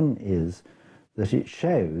democracy. One is that it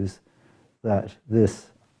shows that this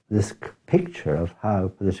picture of how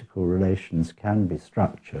political relations can be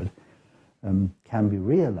structured can be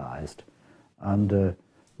realized under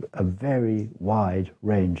a very wide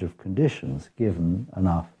range of conditions, given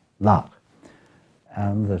enough luck.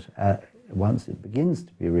 And that once it begins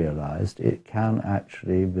to be realized, it can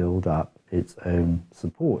actually build up its own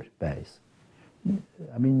support base.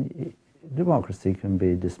 I mean, democracy can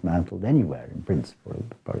be dismantled anywhere in principle. It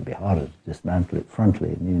would probably be harder to dismantle it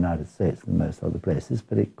frontally in the United States than most other places,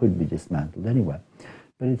 but it could be dismantled anywhere.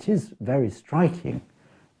 But it is very striking,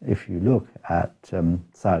 if you look at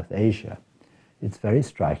South Asia, it's very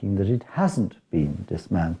striking that it hasn't been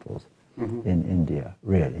dismantled in India,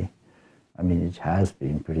 really. I mean, it has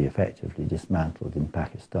been pretty effectively dismantled in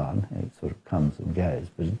Pakistan. It sort of comes and goes,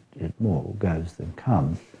 but it more goes than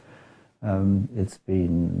comes. It's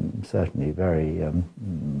been certainly very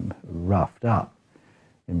roughed up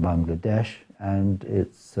in Bangladesh, and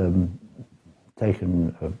it's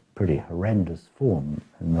taken a pretty horrendous form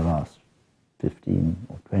in the last 15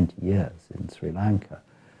 or 20 years in Sri Lanka.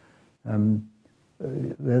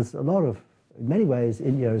 There's a lot of, in many ways,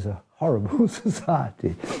 India is a horrible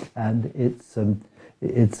society, and it's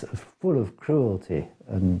full of cruelty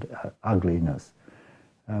and ugliness.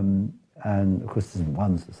 And of course, this isn't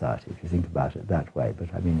one society, if you think about it that way,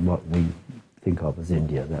 but I mean, what we think of as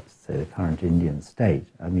India, that's, say, the current Indian state,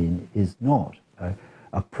 I mean, is not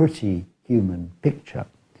a pretty human picture.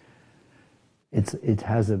 It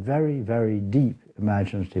has a very, very deep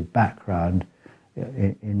imaginative background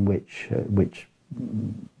in which,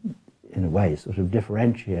 in a way, sort of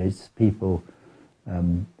differentiates people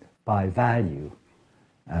by value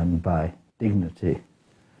and by dignity.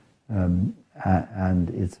 And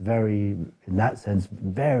it's very, in that sense,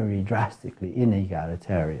 very drastically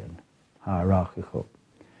inegalitarian, hierarchical.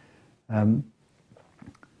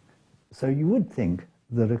 So you would think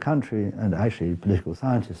that a country, and actually political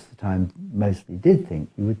scientists at the time mostly did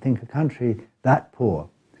think, you would think a country that poor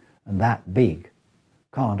and that big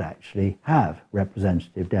can't actually have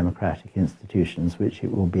representative democratic institutions which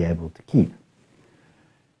it will be able to keep.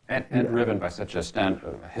 And driven by such a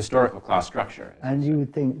historical class structure. And you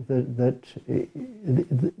would think that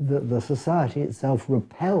the society itself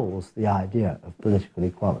repels the idea of political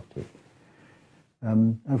equality.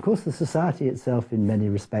 And of course, the society itself, in many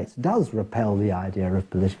respects, does repel the idea of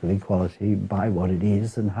political equality by what it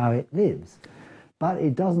is and how it lives. But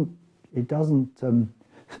it doesn't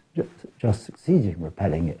just succeed in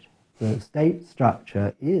repelling it. The state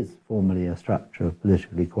structure is formally a structure of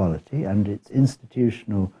political equality, and its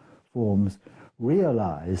institutional forms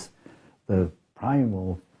realize the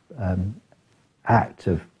primal act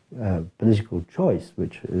of political choice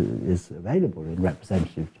which is available in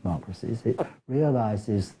representative democracies. It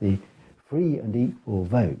realizes the free and equal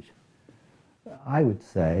vote. I would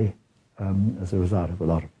say, as a result of a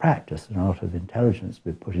lot of practice and a lot of intelligence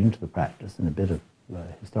we've put into the practice and a bit of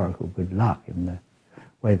historical good luck in the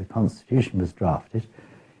way the Constitution was drafted,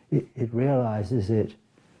 it realizes it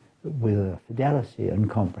with a fidelity and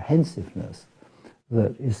comprehensive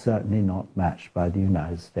that is certainly not matched by the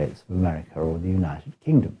United States of America or the United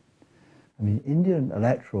Kingdom. I mean, Indian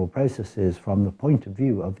electoral processes from the point of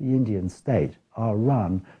view of the Indian state are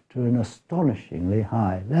run to an astonishingly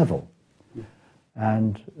high level.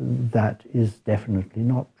 And that is definitely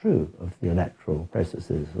not true of the electoral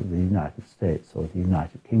processes of the United States or the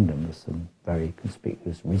United Kingdom. There's some very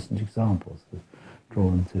conspicuous recent examples that are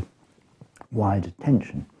drawn to wide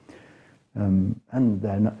attention. And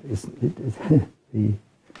then the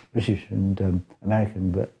British and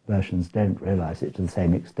American versions don't realize it to the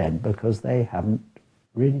same extent because they haven't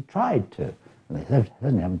really tried to. And they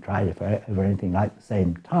certainly haven't tried it over anything like the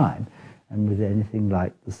same time and with anything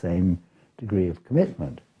like the same degree of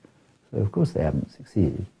commitment. So of course they haven't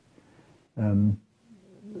succeeded. Now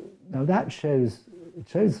that shows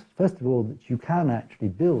first of all that you can actually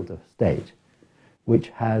build a state which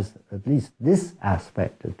has at least this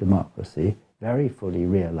aspect of democracy very fully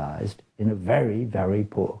realized in a very, very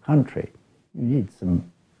poor country. You need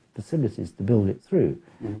some facilities to build it through,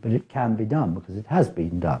 but it can be done because it has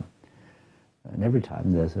been done. And every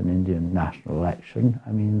time there's an Indian national election,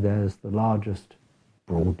 I mean, there's the largest,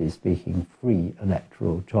 broadly speaking, free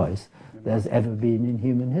electoral choice there's ever been in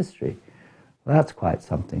human history. Well, that's quite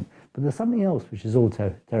something. But there's something else which is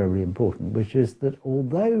also terribly important, which is that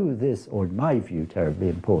although this, or in my view, terribly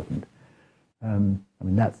important, I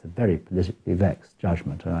mean, that's a very politically vexed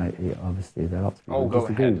judgment, and obviously there are lots of people who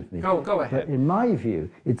disagree with me. Go ahead. But in my view,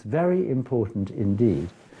 it's very important indeed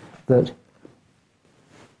that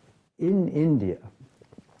in India,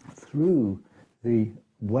 through the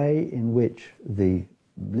way in which the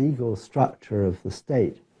legal structure of the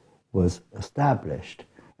state was established,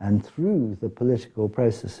 and through the political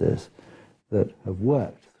processes that have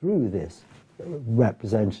worked through this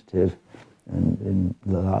representative, and in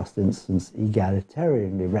the last instance,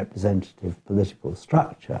 egalitarianly representative political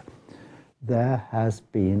structure, there has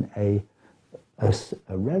been a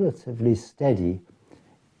relatively steady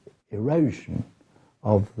erosion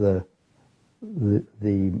of the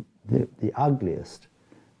ugliest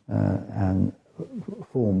and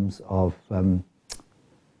forms of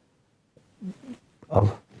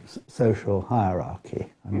social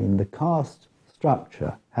hierarchy. I mean, the caste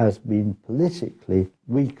structure has been politically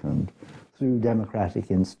weakened through democratic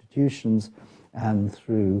institutions and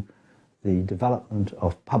through the development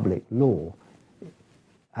of public law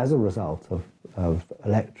as a result of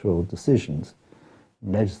electoral decisions,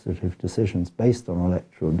 legislative decisions based on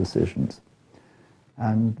electoral decisions.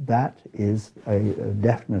 And that is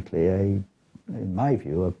definitely, in my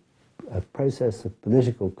view, a process of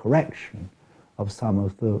political correction of some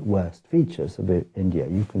of the worst features of India.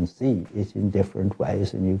 You can see it in different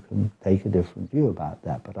ways and you can take a different view about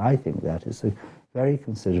that, but I think that is a very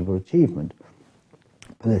considerable achievement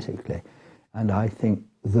politically. And I think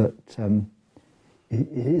that it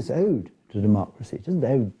is owed to democracy. It isn't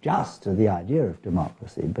owed just to the idea of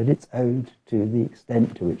democracy, but it's owed to the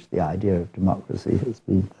extent to which the idea of democracy has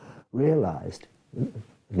been realized,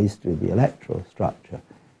 at least through the electoral structure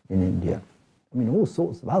in India. I mean, all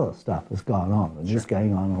sorts of other stuff has gone on, and is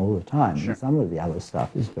going on all the time. Sure. And some of the other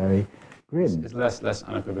stuff is very grim. It's less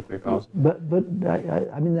unequivocally positive. But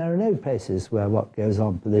I mean, there are no places where what goes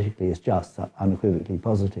on politically is just unequivocally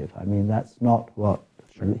positive. I mean, that's not what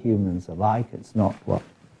humans are like. It's not what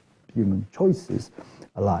human choices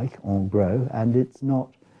are like, en gros, and it's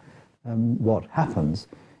not what happens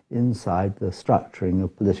inside the structuring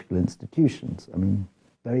of political institutions. I mean,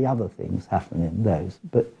 very other things happen in those,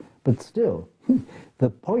 but still, the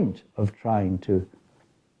point of trying to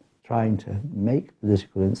make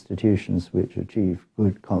political institutions which achieve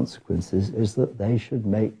good consequences is that they should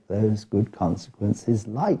make those good consequences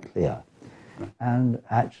likelier. And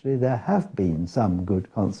actually there have been some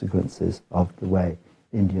good consequences of the way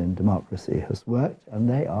Indian democracy has worked, and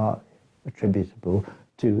they are attributable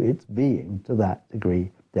to its being, to that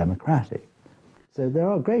degree, democratic. So there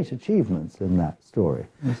are great achievements in that story.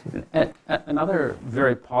 Another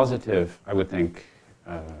very positive, I would think,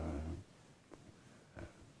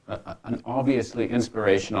 an obviously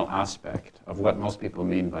inspirational aspect of what most people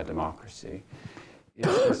mean by democracy is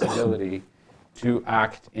this ability to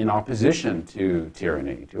act in opposition to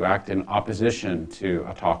tyranny, to act in opposition to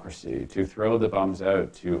autocracy, to throw the bums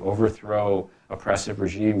out, to overthrow oppressive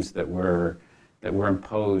regimes that were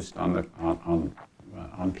imposed on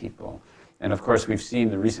people. And of course, we've seen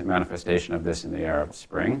the recent manifestation of this in the Arab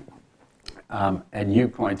Spring. And you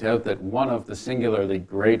point out that one of the singularly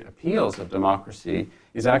great appeals of democracy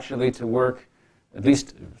is actually to work, at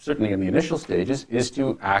least certainly in the initial stages, is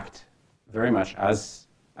to act very much as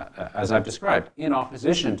I've described, in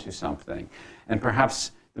opposition to something. And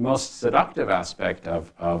perhaps the most seductive aspect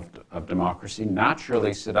of democracy,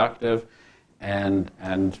 naturally seductive and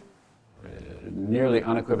nearly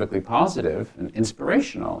unequivocally positive and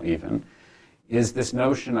inspirational even, is this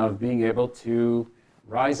notion of being able to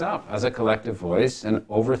rise up as a collective voice and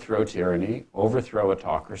overthrow tyranny, overthrow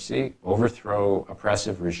autocracy, overthrow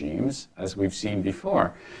oppressive regimes, as we've seen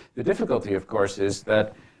before. The difficulty, of course, is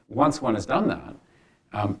that once one has done that,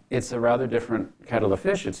 it's a rather different kettle of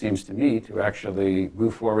fish, it seems to me, to actually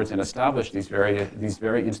move forwards and establish these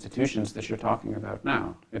very institutions that you're talking about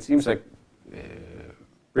now. It seems like,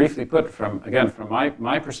 briefly put, from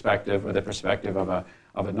my perspective, or the perspective of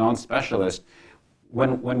a non-specialist,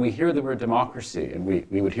 when we hear the word democracy, and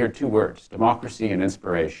we would hear two words, democracy and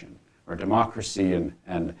inspiration, or democracy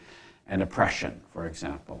and oppression, for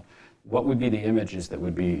example, what would be the images that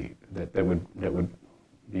would be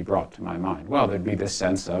brought to my mind? Well, there'd be this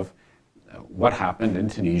sense of what happened in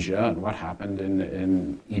Tunisia, and what happened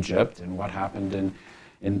in Egypt, and what happened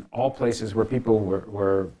in all places where people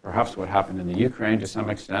were perhaps what happened in the Ukraine to some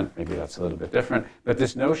extent. Maybe that's a little bit different. But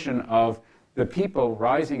this notion of the people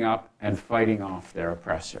rising up and fighting off their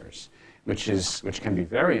oppressors, which can be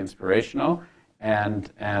very inspirational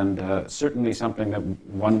and certainly something that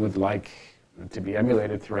one would like to be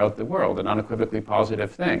emulated throughout the world, an unequivocally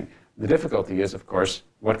positive thing. The difficulty is, of course,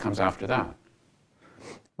 what comes after that.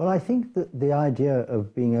 Well, I think that the idea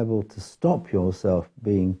of being able to stop yourself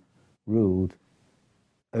being ruled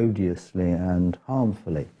odiously and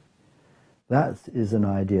harmfully, that is an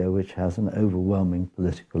idea which has an overwhelming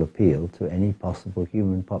political appeal to any possible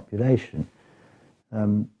human population.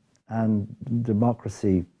 And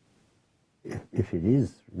democracy, if it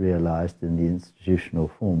is realized in the institutional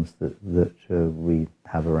forms that we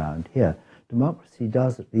have around here, democracy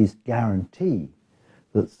does at least guarantee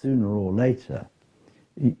that sooner or later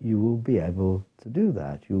you will be able to do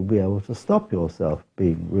that. You will be able to stop yourself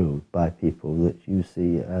being ruled by people that you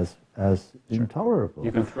see as Sure. intolerable.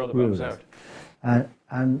 You can throw the bombs out.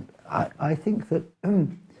 And I think that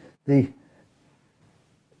the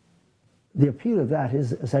appeal of that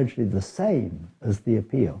is essentially the same as the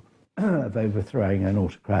appeal of overthrowing an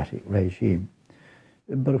autocratic regime.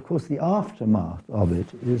 But of course the aftermath of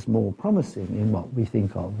it is more promising in what we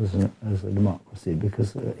think of as a democracy,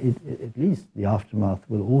 because at least the aftermath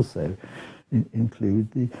will also include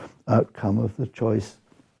the outcome of the choice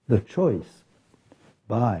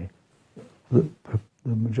by the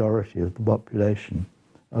majority of the population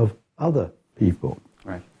of other people.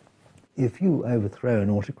 Right. If you overthrow an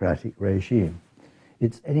autocratic regime,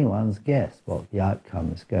 it's anyone's guess what the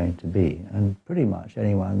outcome is going to be, and pretty much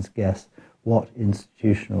anyone's guess what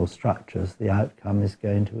institutional structures the outcome is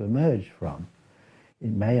going to emerge from. It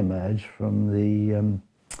may emerge from the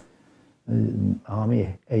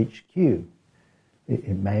Army HQ.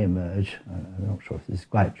 It may emerge, I'm not sure if this is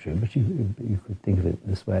quite true, but you could think of it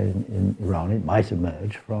this way in Iran. It might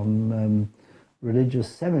emerge from religious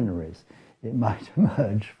seminaries. It might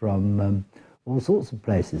emerge from all sorts of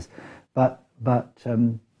places. But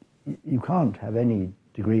you can't have any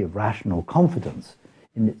degree of rational confidence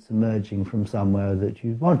in its emerging from somewhere that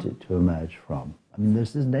you want it to emerge from. I mean, there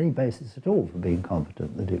isn't any basis at all for being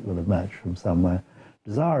confident that it will emerge from somewhere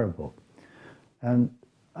desirable. And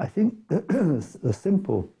I think the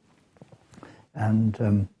simple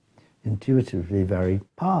and intuitively very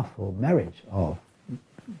powerful merit of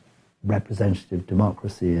representative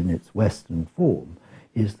democracy in its Western form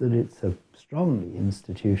is that it's a strongly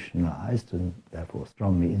institutionalized and therefore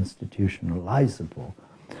strongly institutionalizable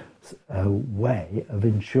way of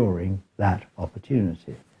ensuring that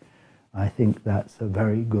opportunity. I think that's a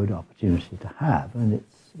very good opportunity to have, and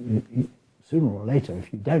it's sooner or later,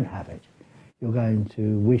 if you don't have it, you're going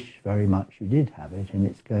to wish very much you did have it, and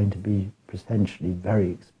it's going to be potentially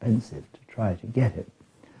very expensive to try to get it.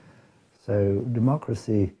 So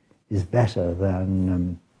democracy is better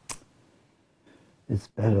than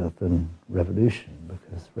revolution,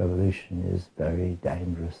 because revolution is very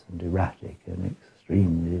dangerous and erratic and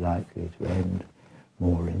extremely likely to end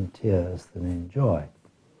more in tears than in joy.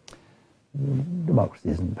 Democracy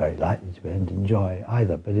isn't very likely to end in joy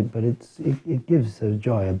either, but it gives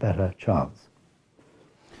joy a better chance.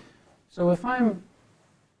 So if I'm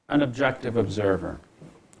an objective observer...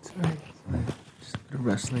 Sorry, just a bit of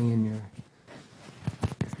rustling in your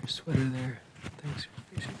sweater there. Thanks for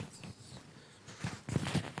your patience.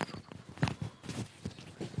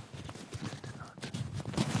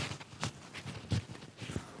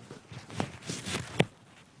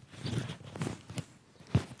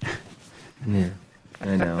 Yeah,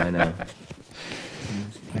 I know.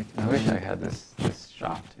 I wish I had this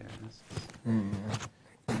shot here.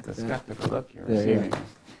 The skeptical look you're receiving.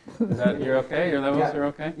 Is that, you're okay? Your levels are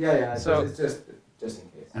okay? Yeah. So, it's just in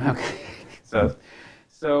case. okay.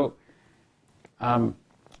 So I'm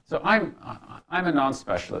a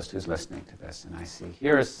non-specialist who's listening to this, and I see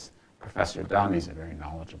here's Professor Dunn. He's a very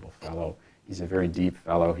knowledgeable fellow. He's a very deep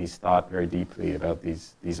fellow. He's thought very deeply about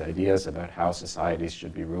these ideas about how societies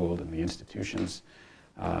should be ruled and the institutions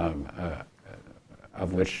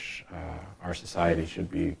of which our society should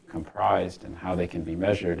be comprised, and how they can be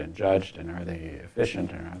measured and judged, and are they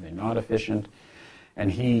efficient and are they not efficient.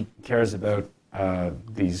 And he cares about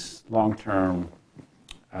these long-term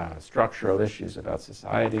structural issues about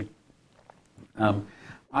society.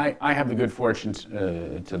 I have the good fortune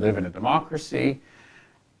to live in a democracy,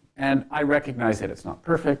 and I recognize that it's not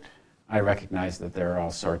perfect. I recognize that there are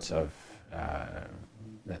all sorts of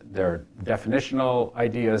there are definitional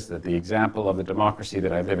ideas, that the example of the democracy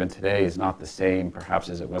that I live in today is not the same perhaps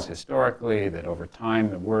as it was historically, that over time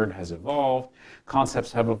the word has evolved,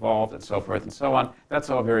 concepts have evolved, and so forth and so on. That's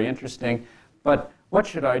all very interesting. But what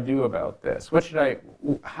should I do about this?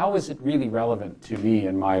 How is it really relevant to me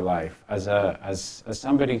in my life as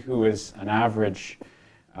somebody who is an average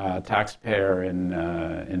taxpayer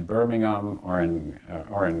in Birmingham or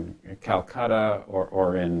in Calcutta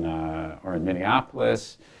or in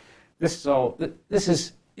Minneapolis? Is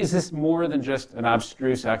this more than just an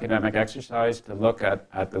abstruse academic exercise to look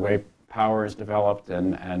at the way power is developed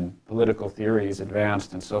and political theories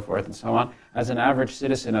advanced and so forth and so on? As an average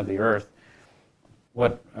citizen of the earth,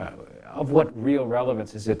 what real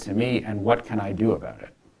relevance is it to me, and what can I do about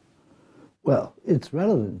it? Well, it's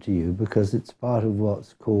relevant to you because it's part of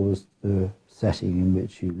what's caused the setting in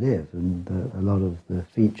which you live and a lot of the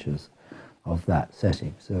features of that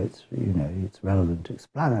setting. So it's relevant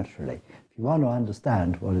explanatorily. If you want to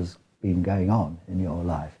understand what has been going on in your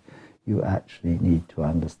life, you actually need to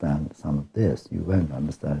understand some of this. You won't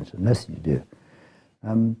understand it unless you do.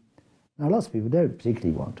 Now, lots of people don't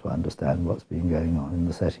particularly want to understand what's been going on in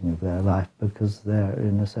the setting of their life because they're,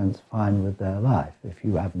 in a sense, fine with their life. If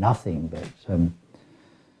you have nothing but,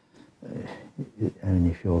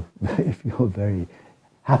 if you're very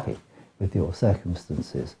happy with your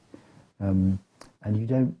circumstances, and you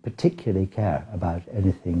don't particularly care about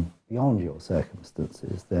anything beyond your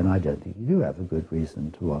circumstances, then I don't think you do have a good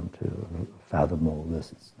reason to want to fathom all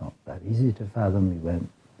this. It's not that easy to fathom. You won't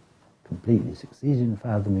completely succeed in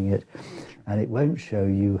fathoming it, and it won't show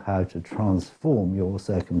you how to transform your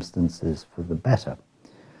circumstances for the better.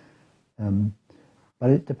 But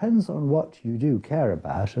it depends on what you do care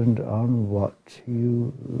about and on what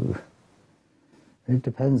you... It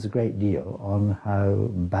depends a great deal on how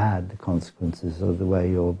bad the consequences of the way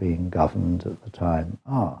you're being governed at the time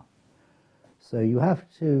are. So you have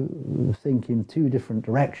to think in two different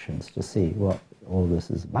directions to see what all this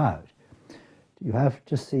is about. You have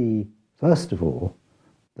to see, first of all,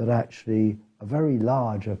 that actually a very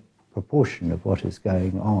large proportion of what is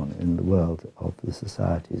going on in the world of the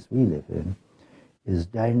societies we live in is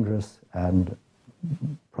dangerous and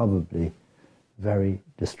probably very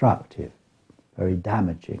destructive, very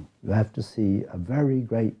damaging. You have to see a very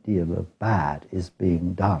great deal of bad is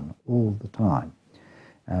being done all the time,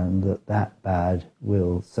 and that bad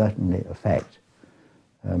will certainly affect,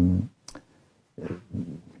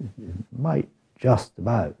 might just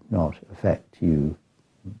about not affect you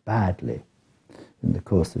badly in the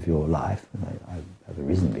course of your life. And I have a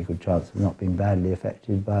reasonably good chance of not being badly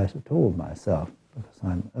affected by it at all myself, because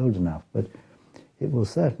I'm old enough, but it will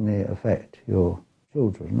certainly affect your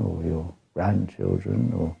children or your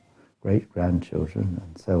grandchildren or great-grandchildren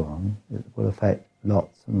and so on. It will affect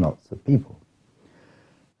lots and lots of people.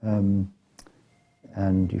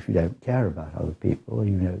 And if you don't care about other people,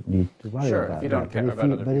 you don't need to worry about them. If you don't care about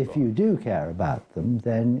other people. But if you do care about them,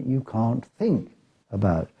 then you can't think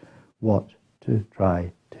about what to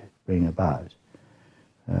try to bring about.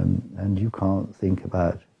 And you can't think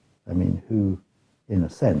about, who, in a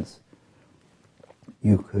sense,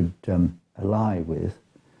 you could ally with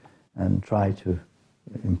and try to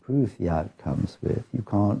improve the outcomes with. You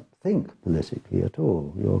can't think politically at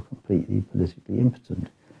all. You're completely politically impotent.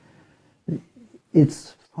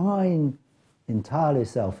 It's fine, entirely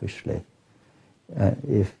selfishly,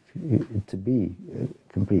 to be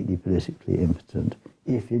completely politically impotent,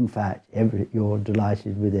 if in fact you're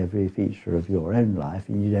delighted with every feature of your own life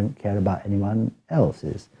and you don't care about anyone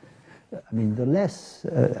else's. The less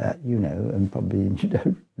you know, and probably you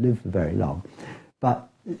don't live for very long, but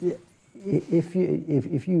if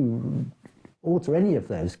you alter any of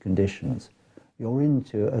those conditions, you're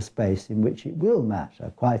into a space in which it will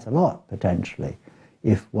matter quite a lot, potentially,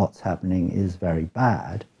 if what's happening is very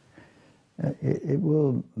bad. it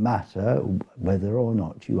will matter whether or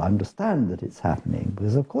not you understand that it's happening,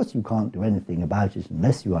 because of course you can't do anything about it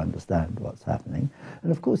unless you understand what's happening,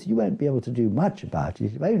 and of course you won't be able to do much about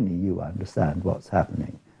it if only you understand what's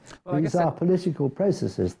happening. Well, these are political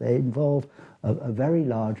processes. They involve a very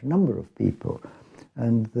large number of people,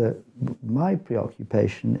 and my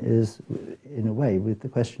preoccupation is, in a way, with the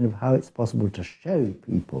question of how it's possible to show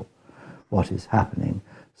people what is happening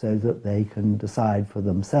so that they can decide for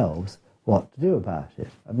themselves what to do about it.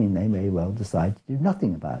 I mean, they may well decide to do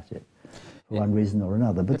nothing about it for one reason or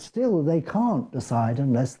another, but still they can't decide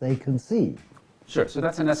unless they can see. Sure, so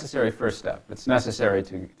that's a necessary first step. It's necessary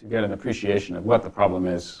to get an appreciation of what the problem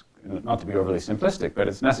is, not to be overly simplistic, but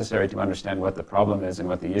it's necessary to understand what the problem is and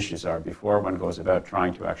what the issues are before one goes about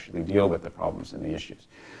trying to actually deal with the problems and the issues.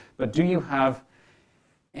 But do you have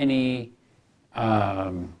any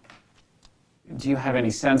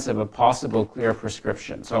sense of a possible clear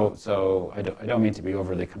prescription? So I don't mean to be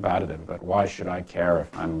overly combative, but why should I care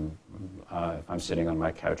if I'm sitting on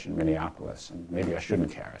my couch in Minneapolis? And maybe I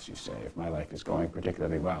shouldn't care, as you say, if my life is going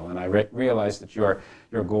particularly well. And I realize that your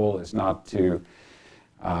goal is not to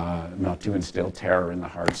instill terror in the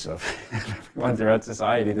hearts of everyone throughout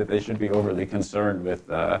society, that they should be overly concerned with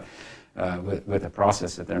a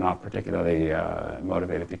process that they're not particularly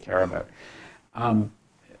motivated to care about.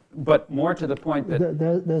 But more to the point that...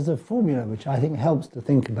 There's a formula which I think helps to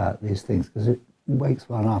think about these things, because it wakes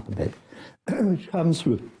one up a bit, which comes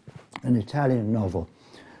from an Italian novel,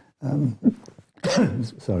 called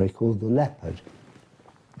The Leopard,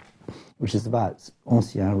 which is about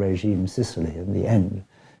Ancien Regime Sicily in the end,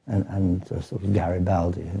 and sort of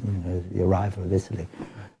Garibaldi, and, the arrival of Italy,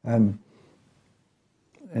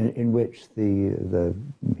 in which the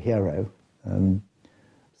hero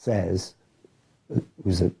says,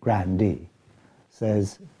 who's a grandee,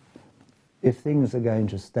 says, if things are going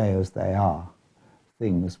to stay as they are,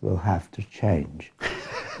 things will have to change.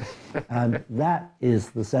 And that is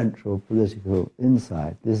the central political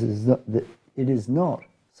insight. It is not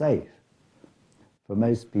safe for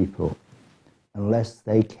most people unless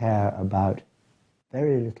they care about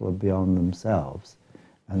very little beyond themselves,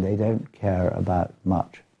 and they don't care about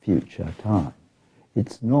much future time.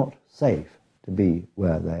 It's not safe to be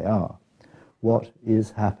where they are. What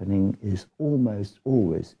is happening is almost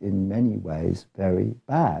always, in many ways, very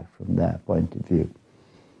bad from their point of view.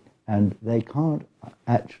 And they can't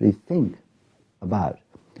actually think about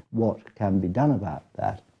what can be done about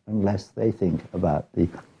that unless they think about the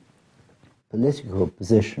political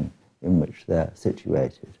position in which they're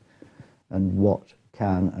situated and what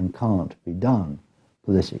can and can't be done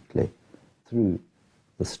politically through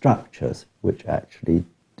the structures which actually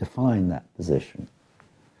define that position.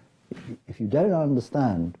 If you don't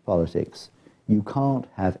understand politics, you can't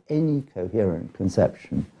have any coherent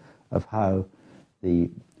conception of how the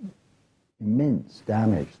immense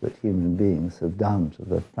damage that human beings have done to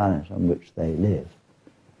the planet on which they live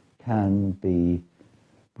can be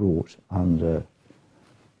brought under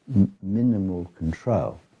minimal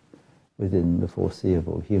control within the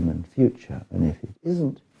foreseeable human future. And if it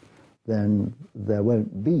isn't, then there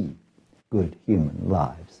won't be good human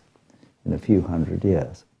lives in a few hundred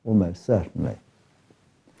years. Almost certainly.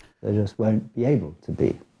 There just won't be able to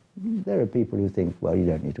be. There are people who think, well, you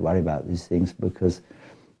don't need to worry about these things because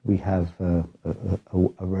we have a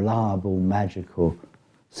reliable, magical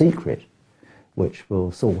secret which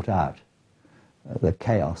will sort out the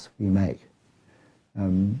chaos we make.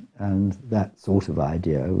 And that sort of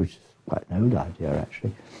idea, which is quite an old idea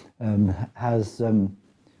actually,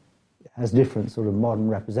 has different sort of modern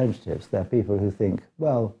representatives. There are people who think,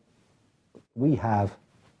 well, we have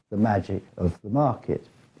the magic of the market.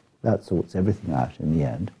 That sorts everything out in the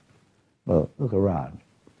end. Well, look around.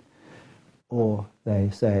 Or they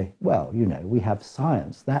say, well, we have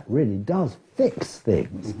science. That really does fix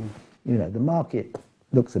things. Mm-hmm. The market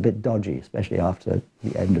looks a bit dodgy, especially after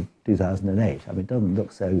the end of 2008. I mean, it doesn't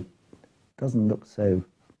look so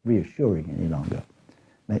reassuring any longer.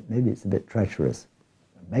 Maybe it's a bit treacherous.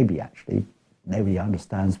 Maybe, actually, nobody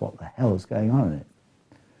understands what the hell is going on in it.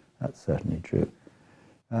 That's certainly true.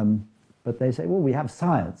 But they say, well, we have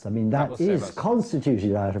science. I mean, that is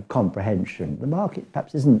constituted out of comprehension. The market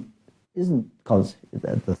perhaps isn't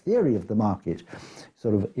the theory of the market,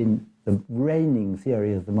 sort of in the reigning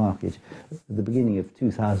theory of the market at the beginning of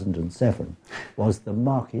 2007, was the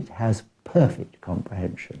market has perfect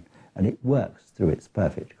comprehension, and it works through its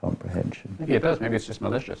perfect comprehension. Maybe it does. Maybe it's just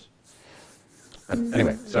malicious. But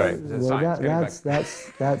anyway, sorry. Well,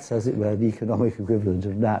 that's, as it were, the economic equivalent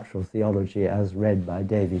of natural theology as read by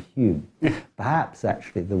David Hume. Perhaps,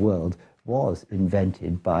 actually, the world was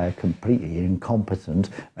invented by a completely incompetent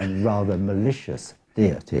and rather malicious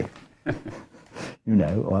deity. You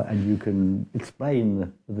know, and you can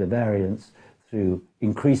explain the variance through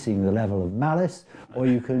increasing the level of malice, or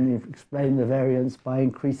you can explain the variance by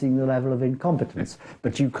increasing the level of incompetence.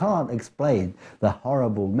 But you can't explain the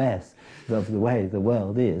horrible mess of the way the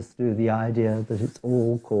world is through the idea that it's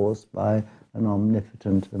all caused by an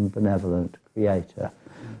omnipotent and benevolent creator.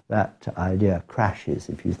 That idea crashes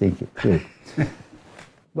if you think it could.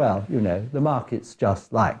 Well, you know, the market's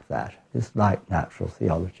just like that. It's like natural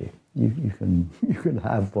theology. You can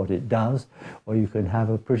have what it does, or you can have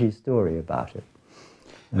a pretty story about it.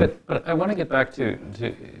 But I want to get back to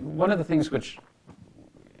one of the things which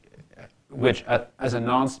as a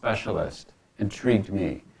non-specialist intrigued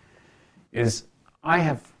me is I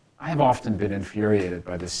have often been infuriated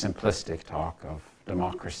by this simplistic talk of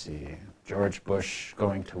democracy, George Bush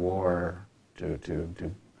going to war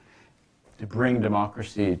to bring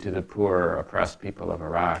democracy to the poor, oppressed people of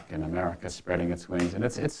Iraq, and America spreading its wings. And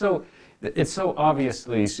it's so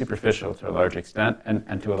obviously superficial to a large extent,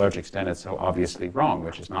 and to a large extent it's so obviously wrong,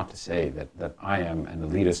 which is not to say that I am an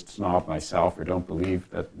elitist snob myself or don't believe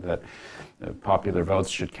that popular votes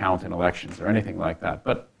should count in elections or anything like that.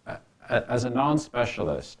 But as a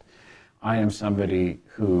non-specialist, I am somebody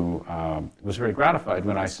who was very gratified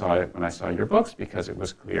when I saw your books, because it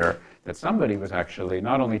was clear that somebody was actually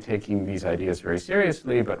not only taking these ideas very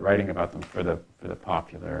seriously, but writing about them for the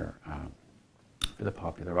popular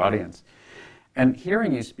audience. And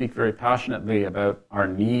hearing you speak very passionately about our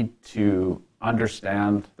need to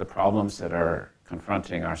understand the problems that are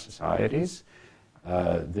confronting our societies,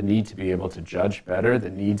 the need to be able to judge better, the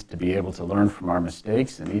need to be able to learn from our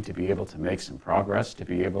mistakes, the need to be able to make some progress, to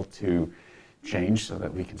be able to change so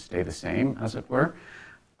that we can stay the same, as it were.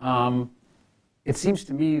 It seems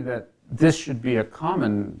to me that this should be a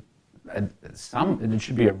common, it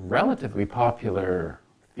should be a relatively popular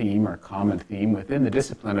theme or common theme within the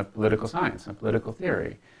discipline of political science and political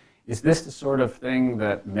theory. Is this the sort of thing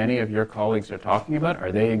that many of your colleagues are talking about?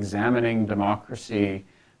 Are they examining democracy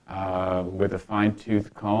with a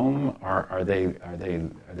fine-tooth comb, or are they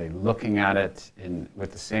looking at it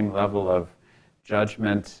with the same level of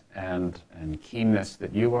judgment and keenness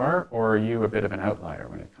that you are, or are you a bit of an outlier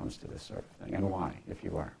when it comes to this sort of thing, and why, if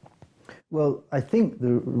you are? Well, I think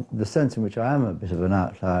the sense in which I am a bit of an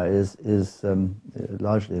outlier is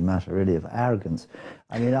largely a matter really of arrogance.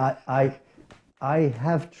 I mean, I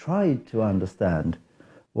have tried to understand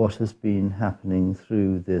what has been happening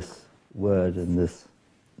through this word and this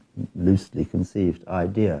loosely conceived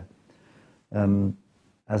idea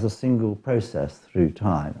as a single process through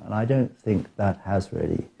time. And I don't think that has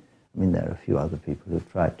really, I mean, there are a few other people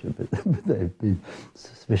who've tried to, but they've been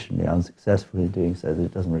sufficiently unsuccessful in doing so that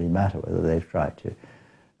it doesn't really matter whether they've tried to.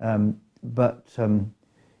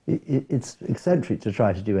 It's eccentric to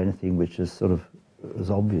try to do anything which is sort of as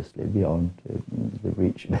obviously beyond the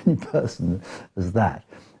reach of any person as that.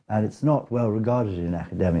 And it's not well regarded in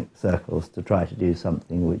academic circles to try to do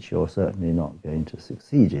something which you're certainly not going to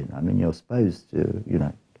succeed in. I mean, you're supposed to,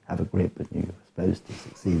 have a grip, and you're supposed to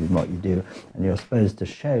succeed in what you do, and you're supposed to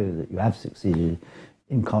show that you have succeeded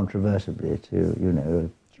incontrovertibly to,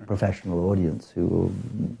 a professional audience who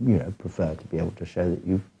will, prefer to be able to show that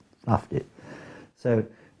you've fluffed it. So,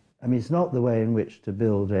 I mean, it's not the way in which to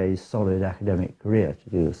build a solid academic career to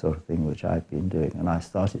do the sort of thing which I've been doing, and I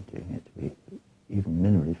started doing it, to be even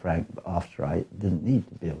minimally frank, after I didn't need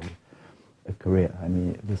to build a career. I mean,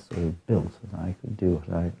 it was sort of built, and I could do what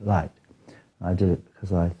I liked. I did it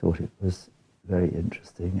because I thought it was very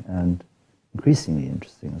interesting, and increasingly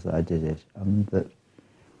interesting as I did it, and that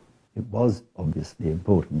it was obviously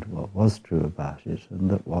important what was true about it, and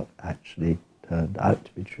that what actually turned out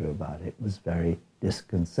to be true about it was very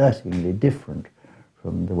disconcertingly different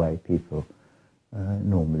from the way people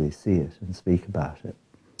normally see it and speak about it.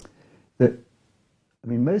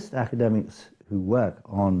 Most academics who work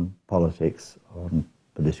on politics, on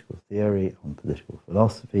political theory, on political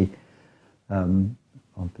philosophy, on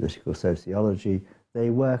political sociology, they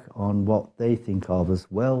work on what they think of as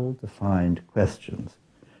well-defined questions,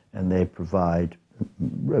 and they provide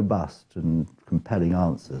robust and compelling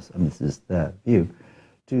answers, and this is their view,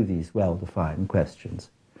 to these well-defined questions.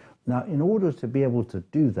 Now, in order to be able to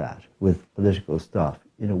do that with political stuff,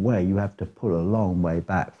 in a way, you have to pull a long way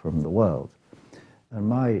back from the world. And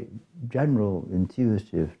my general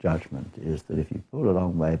intuitive judgment is that if you pull a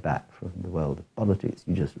long way back from the world of politics,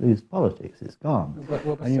 you just lose politics. It's gone.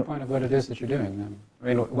 What's the point of what it is that you're doing then? I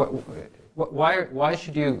mean, why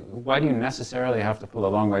do you necessarily have to pull a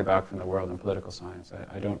long way back from the world in political science?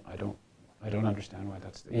 I don't understand why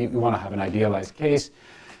that's. You want to have an idealized case,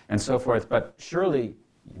 and so forth. But surely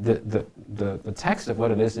the text of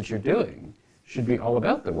what it is that you're doing should be all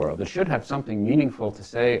about the world. It should have something meaningful to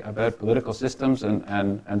say about political systems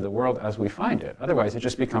and the world as we find it. Otherwise, it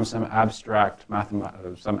just becomes some abstract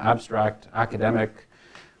academic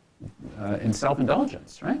in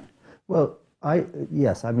self-indulgence, right? Well,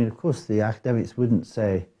 yes, I mean, of course, the academics wouldn't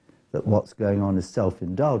say that what's going on is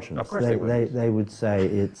self-indulgence. Of course they would say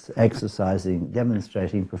it's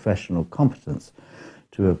demonstrating professional competence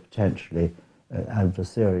to a potentially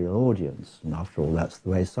adversarial audience. And after all, that's the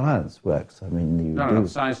way science works. I mean, No,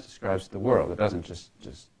 science describes the world. It doesn't just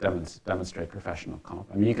demonstrate professional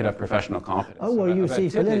competence. I mean, you could have professional competence. Oh, well, you see,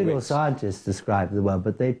 political scientists describe the world,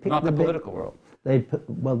 but they pick not the political world.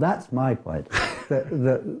 Well, that's my point.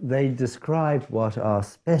 They describe what are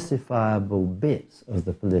specifiable bits of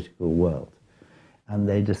the political world, and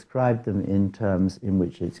they describe them in terms in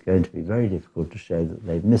which it's going to be very difficult to show that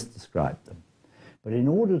they've misdescribed them. But in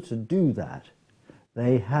order to do that,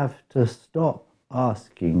 they have to stop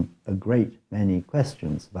asking a great many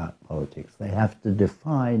questions about politics. They have to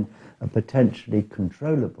define a potentially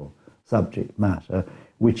controllable subject matter,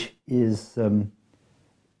 which is in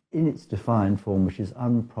its defined form, which is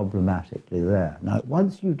unproblematically there. Now,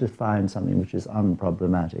 once you define something which is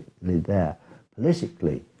unproblematically there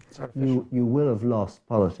politically, you will have lost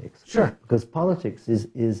politics. Sure. Because politics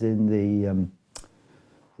is in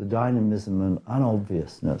the dynamism and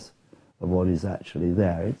unobviousness of what is actually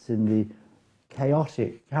there. It's in the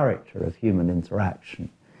chaotic character of human interaction.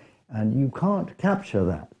 And you can't capture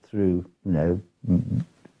that through,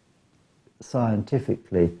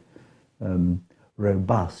 scientifically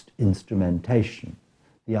robust instrumentation.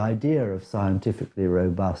 The idea of scientifically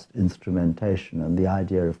robust instrumentation and the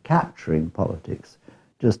idea of capturing politics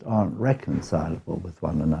just aren't reconcilable with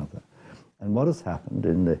one another. And what has happened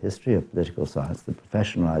in the history of political science, the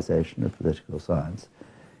professionalization of political science,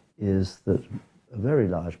 is that a very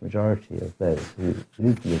large majority of those who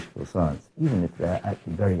do political science, even if they're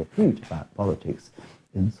actually very acute about politics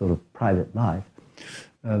in sort of private life,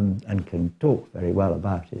 and can talk very well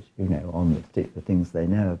about it, on the particular things they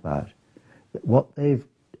know about, that what they've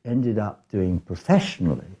ended up doing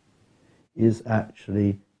professionally is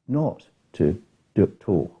actually not to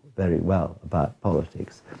talk very well about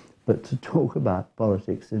politics, but to talk about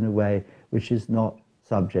politics in a way which is not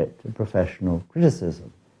subject to professional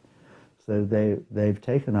criticism. So they've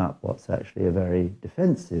taken up what's actually a very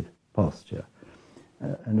defensive posture,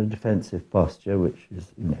 and a defensive posture which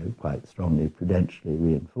is, quite strongly prudentially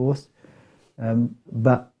reinforced, and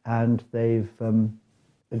they've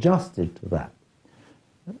adjusted to that.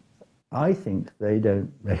 I think they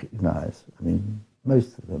don't recognize,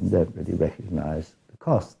 most of them don't really recognize the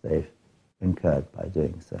cost they've incurred by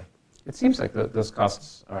doing so. It seems like those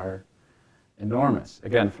costs are enormous.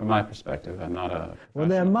 Again, from my perspective, I'm not a... Well,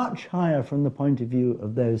 they're much higher from the point of view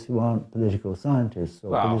of those who aren't political scientists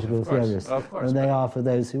or political theorists than they are for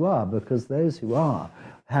those who are, because those who are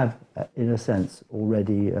have, in a sense,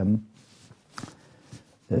 already,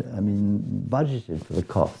 budgeted for the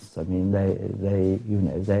costs. They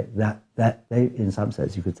in some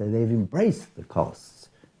sense, you could say they've embraced the costs.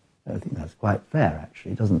 I think that's quite fair,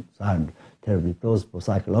 actually. It doesn't sound terribly plausible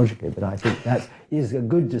psychologically, but I think that is a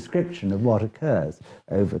good description of what occurs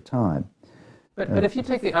over time. But if you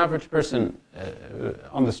take the average person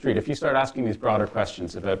on the street, if you start asking these broader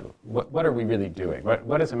questions about what are we really doing?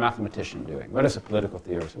 What is a mathematician doing? What is a political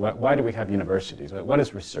theorist? Why do we have universities? What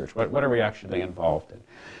is research? What are we actually involved in?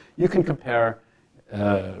 You can compare,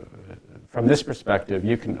 from this perspective,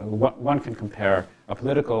 one can compare a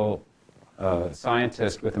political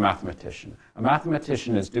scientist with a mathematician. A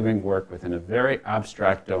mathematician is doing work within a very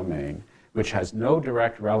abstract domain which has no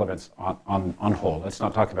direct relevance on whole. Let's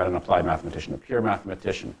not talk about an applied mathematician, a pure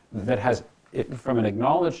mathematician that has, from an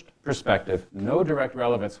acknowledged perspective, no direct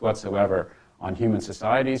relevance whatsoever on human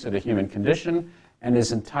societies or the human condition, and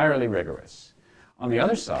is entirely rigorous. On the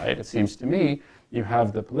other side, it seems to me, you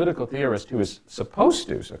have the political theorist who is supposed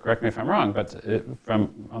to, so correct me if I'm wrong, but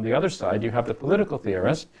on the other side, you have the political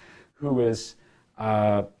theorist who is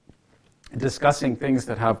discussing things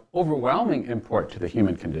that have overwhelming import to the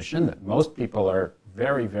human condition, that most people are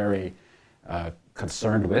very, very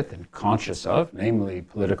concerned with and conscious of, namely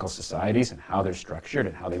political societies and how they're structured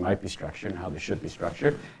and how they might be structured and how they should be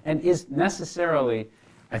structured, and is necessarily,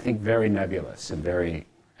 I think, very nebulous and very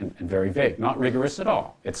vague, not rigorous at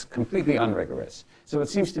all. It's completely unrigorous. So it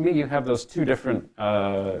seems to me you have those two different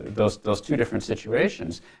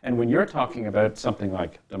situations. And when you're talking about something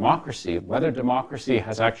like democracy, whether democracy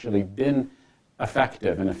has actually been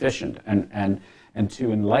effective and efficient, and and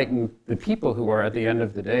to enlighten the people who are, at the end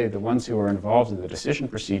of the day, the ones who are involved in the decision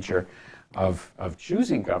procedure of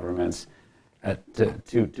choosing governments,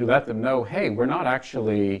 to let them know, hey, we're not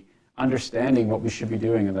actually understanding what we should be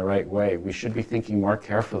doing in the right way. We should be thinking more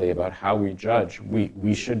carefully about how we judge.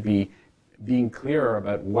 We should be being clearer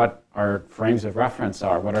about what our frames of reference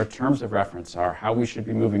are, what our terms of reference are, how we should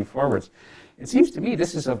be moving forwards. It seems to me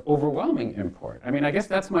this is of overwhelming import. I mean, I guess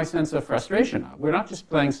that's my sense of frustration. We're not just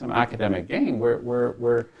playing some academic game.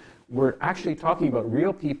 We're actually talking about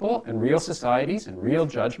real people and real societies and real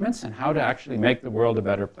judgments and how to actually make the world a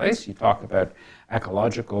better place. You talk about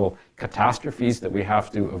ecological catastrophes that we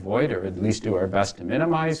have to avoid, or at least do our best to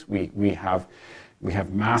minimize. We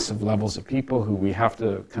have massive levels of people who we have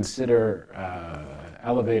to consider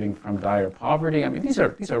elevating from dire poverty. I mean, these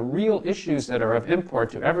are real issues that are of import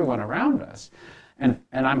to everyone around us. And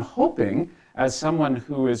I'm hoping, as someone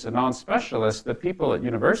who is a non-specialist, that people at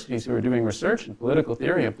universities who are doing research in political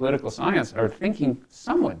theory and political science are thinking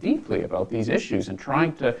somewhat deeply about these issues and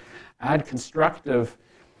trying to add constructive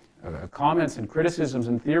comments and criticisms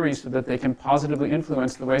and theories so that they can positively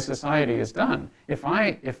influence the way society is done. If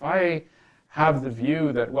I have the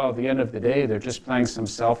view that, well, at the end of the day, they're just playing some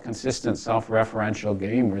self-consistent, self-referential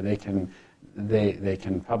game where they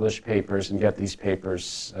can publish papers and get these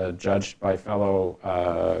papers judged by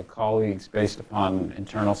fellow colleagues based upon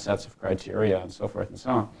internal sets of criteria and so forth and so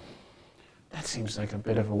on. That seems like a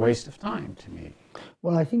bit of a waste of time to me.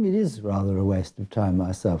 Well, I think it is rather a waste of time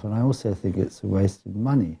myself, and I also think it's a waste of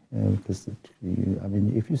money, because, I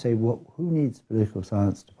mean, if you say, who needs political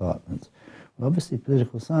science departments? Well, obviously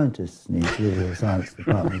political scientists need political science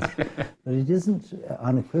departments, but it isn't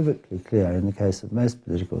unequivocally clear in the case of most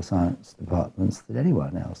political science departments that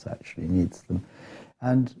anyone else actually needs them.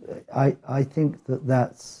 And I think that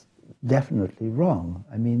that's definitely wrong.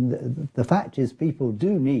 I mean, the fact is people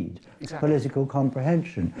do need political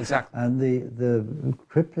comprehension. Exactly. And the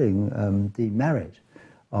crippling demerit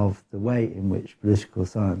of the way in which political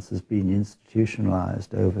science has been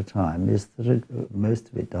institutionalized over time is that most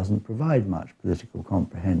of it doesn't provide much political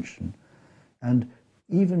comprehension. And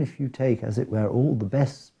even if you take, as it were, all the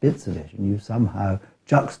best bits of it and you somehow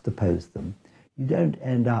juxtapose them, you don't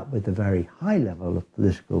end up with a very high level of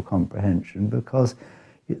political comprehension, because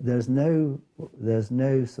there's no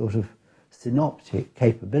sort of synoptic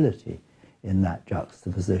capability in that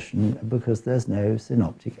juxtaposition, because there's no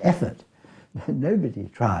synoptic effort. Nobody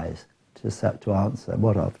tries to answer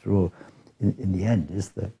what, after all, in the end, is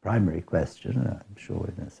the primary question. I'm sure,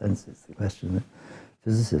 in a sense, it's the question that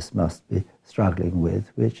physicists must be struggling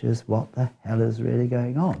with, which is, what the hell is really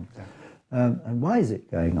going on? And why is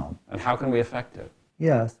it going on? And how can we affect it?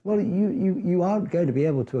 Yes. Well, you aren't going to be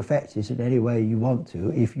able to affect it in any way you want to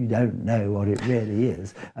if you don't know what it really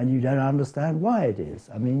is and you don't understand why it is.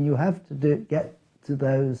 I mean, you have to get to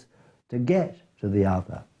those to get to the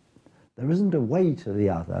other. There isn't a way to the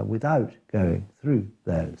other without going through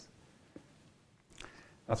those.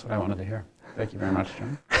 That's what I wanted to hear. Thank you very much,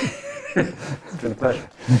 John. It's been a pleasure.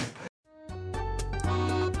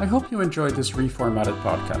 I hope you enjoyed this reformatted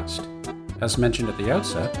podcast. As mentioned at the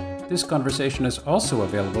outset, this conversation is also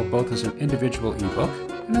available both as an individual ebook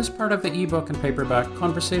and as part of the ebook and paperback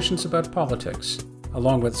Conversations About Politics,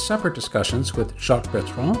 along with separate discussions with Jacques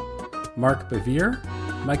Bertrand, Marc Bevere,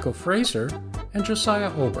 Michael Fraser, and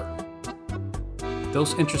Josiah Ober.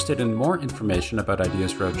 Those interested in more information about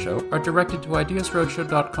Ideas Roadshow are directed to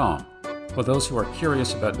ideasroadshow.com, while those who are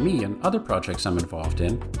curious about me and other projects I'm involved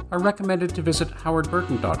in are recommended to visit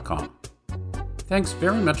howardburton.com. Thanks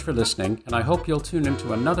very much for listening, and I hope you'll tune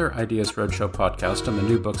into another Ideas Roadshow podcast on the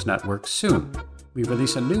New Books Network soon. We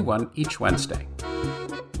release a new one each Wednesday.